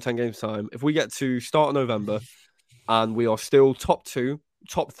 games time, 10 games time, if we get to start of November and we are still top 2,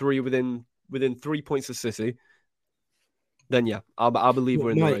 top 3 within 3 points of City, then yeah, I believe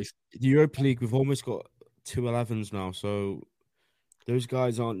we're in the race. The Europa League, we've almost got 2 11s now, so those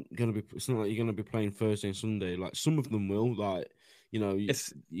guys aren't going to be... It's not like you're going to be playing Thursday and Sunday. Like, some of them will, like... You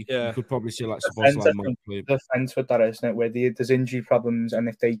could probably see like the defense with that, isn't it? Where there's injury problems, and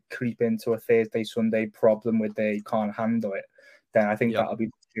if they creep into a Thursday, Sunday problem where they can't handle it, then I think that'll be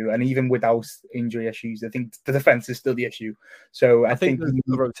the issue. And even without injury issues, I think the defense is still the issue. So I think the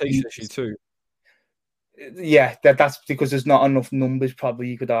rotation issue too. Yeah, that's because there's not enough numbers, probably,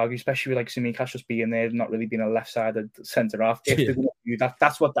 you could argue, especially with like Tsimikas just being there, not really being a left-sided centre-half. If they're going to do that,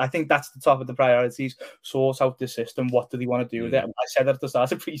 that's what I think that's the top of the priorities. Sort out the system. What do they want to do with it? I said that at the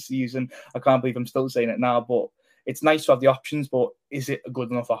start of pre-season. I can't believe I'm still saying it now, but it's nice to have the options, but is it a good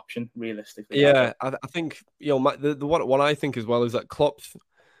enough option, realistically? Yeah, I think, what I think as well is that Klopp's...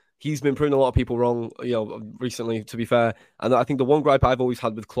 He's been proving a lot of people wrong, recently, to be fair. And I think the one gripe I've always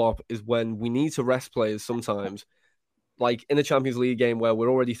had with Klopp is when we need to rest players sometimes, like in a Champions League game where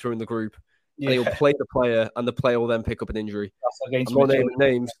we're already through in the group, and he'll play the player, and the player will then pick up an injury. I'm not naming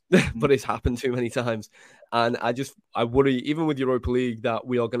names, but it's happened too many times. And I worry, even with Europa League, that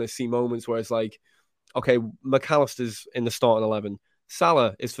we are going to see moments where it's like, okay, McAllister's in the starting 11.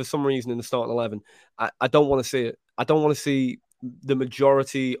 Salah is for some reason in the starting 11. I don't want to see it. I don't want to see the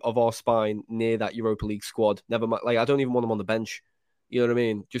majority of our spine near that Europa League squad. Never mind, like I don't even want them on the bench. You know what I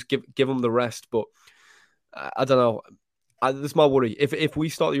mean? Just give them the rest. But I don't know. That's my worry. If we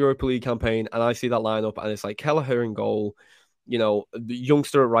start the Europa League campaign and I see that lineup and it's like Kelleher in goal, the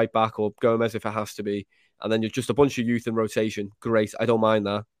youngster at right back or Gomez if it has to be, and then you're just a bunch of youth in rotation, great. I don't mind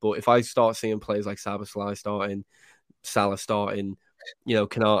that. But if I start seeing players like Szoboszlai starting, Salah starting,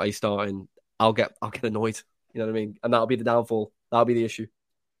 Konate starting, I'll get annoyed. You know what I mean? And that'll be the downfall. That'll be the issue.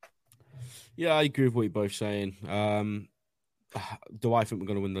 Yeah, I agree with what you're both saying. Do I think we're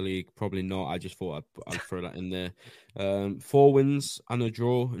going to win the league? Probably not. I just thought I'd throw that in there. 4 wins and a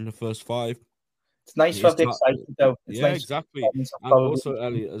draw in the first 5. It's nice to have the excitement, though. It's nice exactly. And also,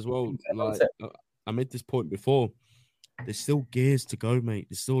 Elliot, as well, I made this point before. There's still gears to go, mate.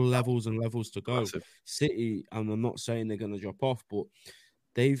 There's still levels and levels to go. Massive. City, and I'm not saying they're going to drop off, but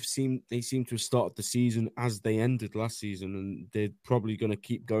they seem to have started the season as they ended last season, and they're probably going to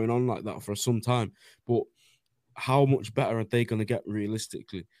keep going on like that for some time. But how much better are they going to get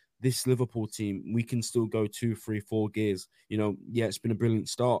realistically? This Liverpool team, we can still go 2, 3, 4 gears. It's been a brilliant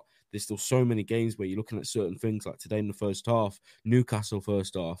start. There's still so many games where you're looking at certain things like today in the first half, Newcastle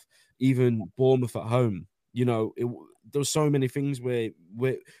first half, even Bournemouth at home. There's so many things where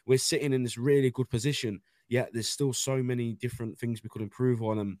we're sitting in this really good position. Yet there's still so many different things we could improve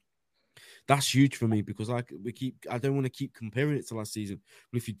on. And That's huge for me because I don't want to keep comparing it to last season.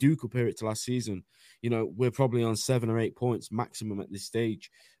 But if you do compare it to last season, we're probably on 7 or 8 points maximum at this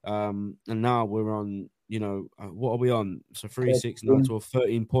stage. And now we're on, what are we on? So 3, 6, 9, 12,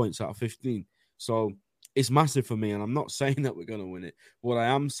 13 points out of 15. So it's massive for me. And I'm not saying that we're going to win it. What I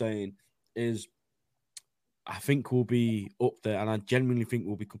am saying is I think we'll be up there, and I genuinely think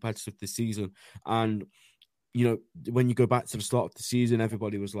we'll be competitive this season. And when you go back to the start of the season,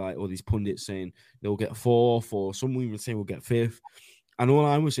 everybody was like, all these pundits saying they'll get 4th, or some even saying we'll get 5th. And all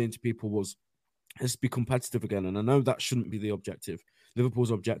I was saying to people was, let's be competitive again. And I know that shouldn't be the objective.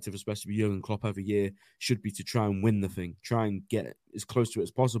 Liverpool's objective, especially with Jurgen Klopp every year, should be to try and win the thing, try and get as close to it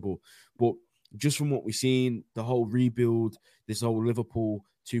as possible. But just from what we've seen, the whole rebuild, this whole Liverpool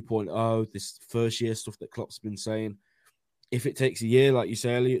 2.0, this first year stuff that Klopp's been saying, if it takes a year, like you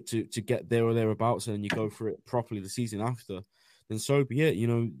say, Elliot, to get there or thereabouts, and you go for it properly the season after, then so be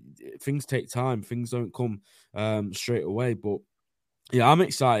it. Things take time. Things don't come straight away. But yeah, I'm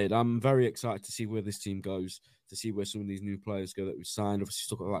excited. I'm very excited to see where this team goes, to see where some of these new players go that we've signed. Obviously,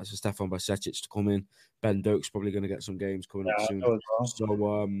 still got the likes of Stefan Bajcetic to come in. Ben Doak's probably going to get some games coming up soon. Well.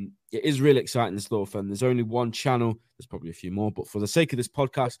 So it is really exciting stuff. And there's only one channel. There's probably a few more, but for the sake of this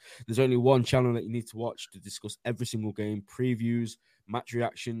podcast, there's only one channel that you need to watch to discuss every single game, previews, match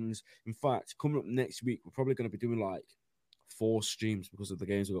reactions. In fact, coming up next week, we're probably going to be doing like 4 streams because of the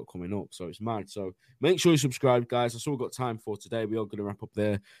games we've got coming up. So it's mad. So make sure you subscribe, guys. That's all we've got time for today. We are going to wrap up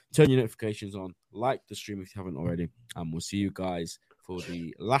there. Turn your notifications on. Like the stream if you haven't already. And we'll see you guys for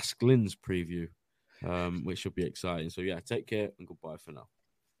the last Glyn's preview, which should be exciting. So yeah, take care and goodbye for now.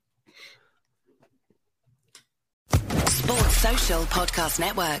 Sports Social Podcast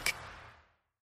Network.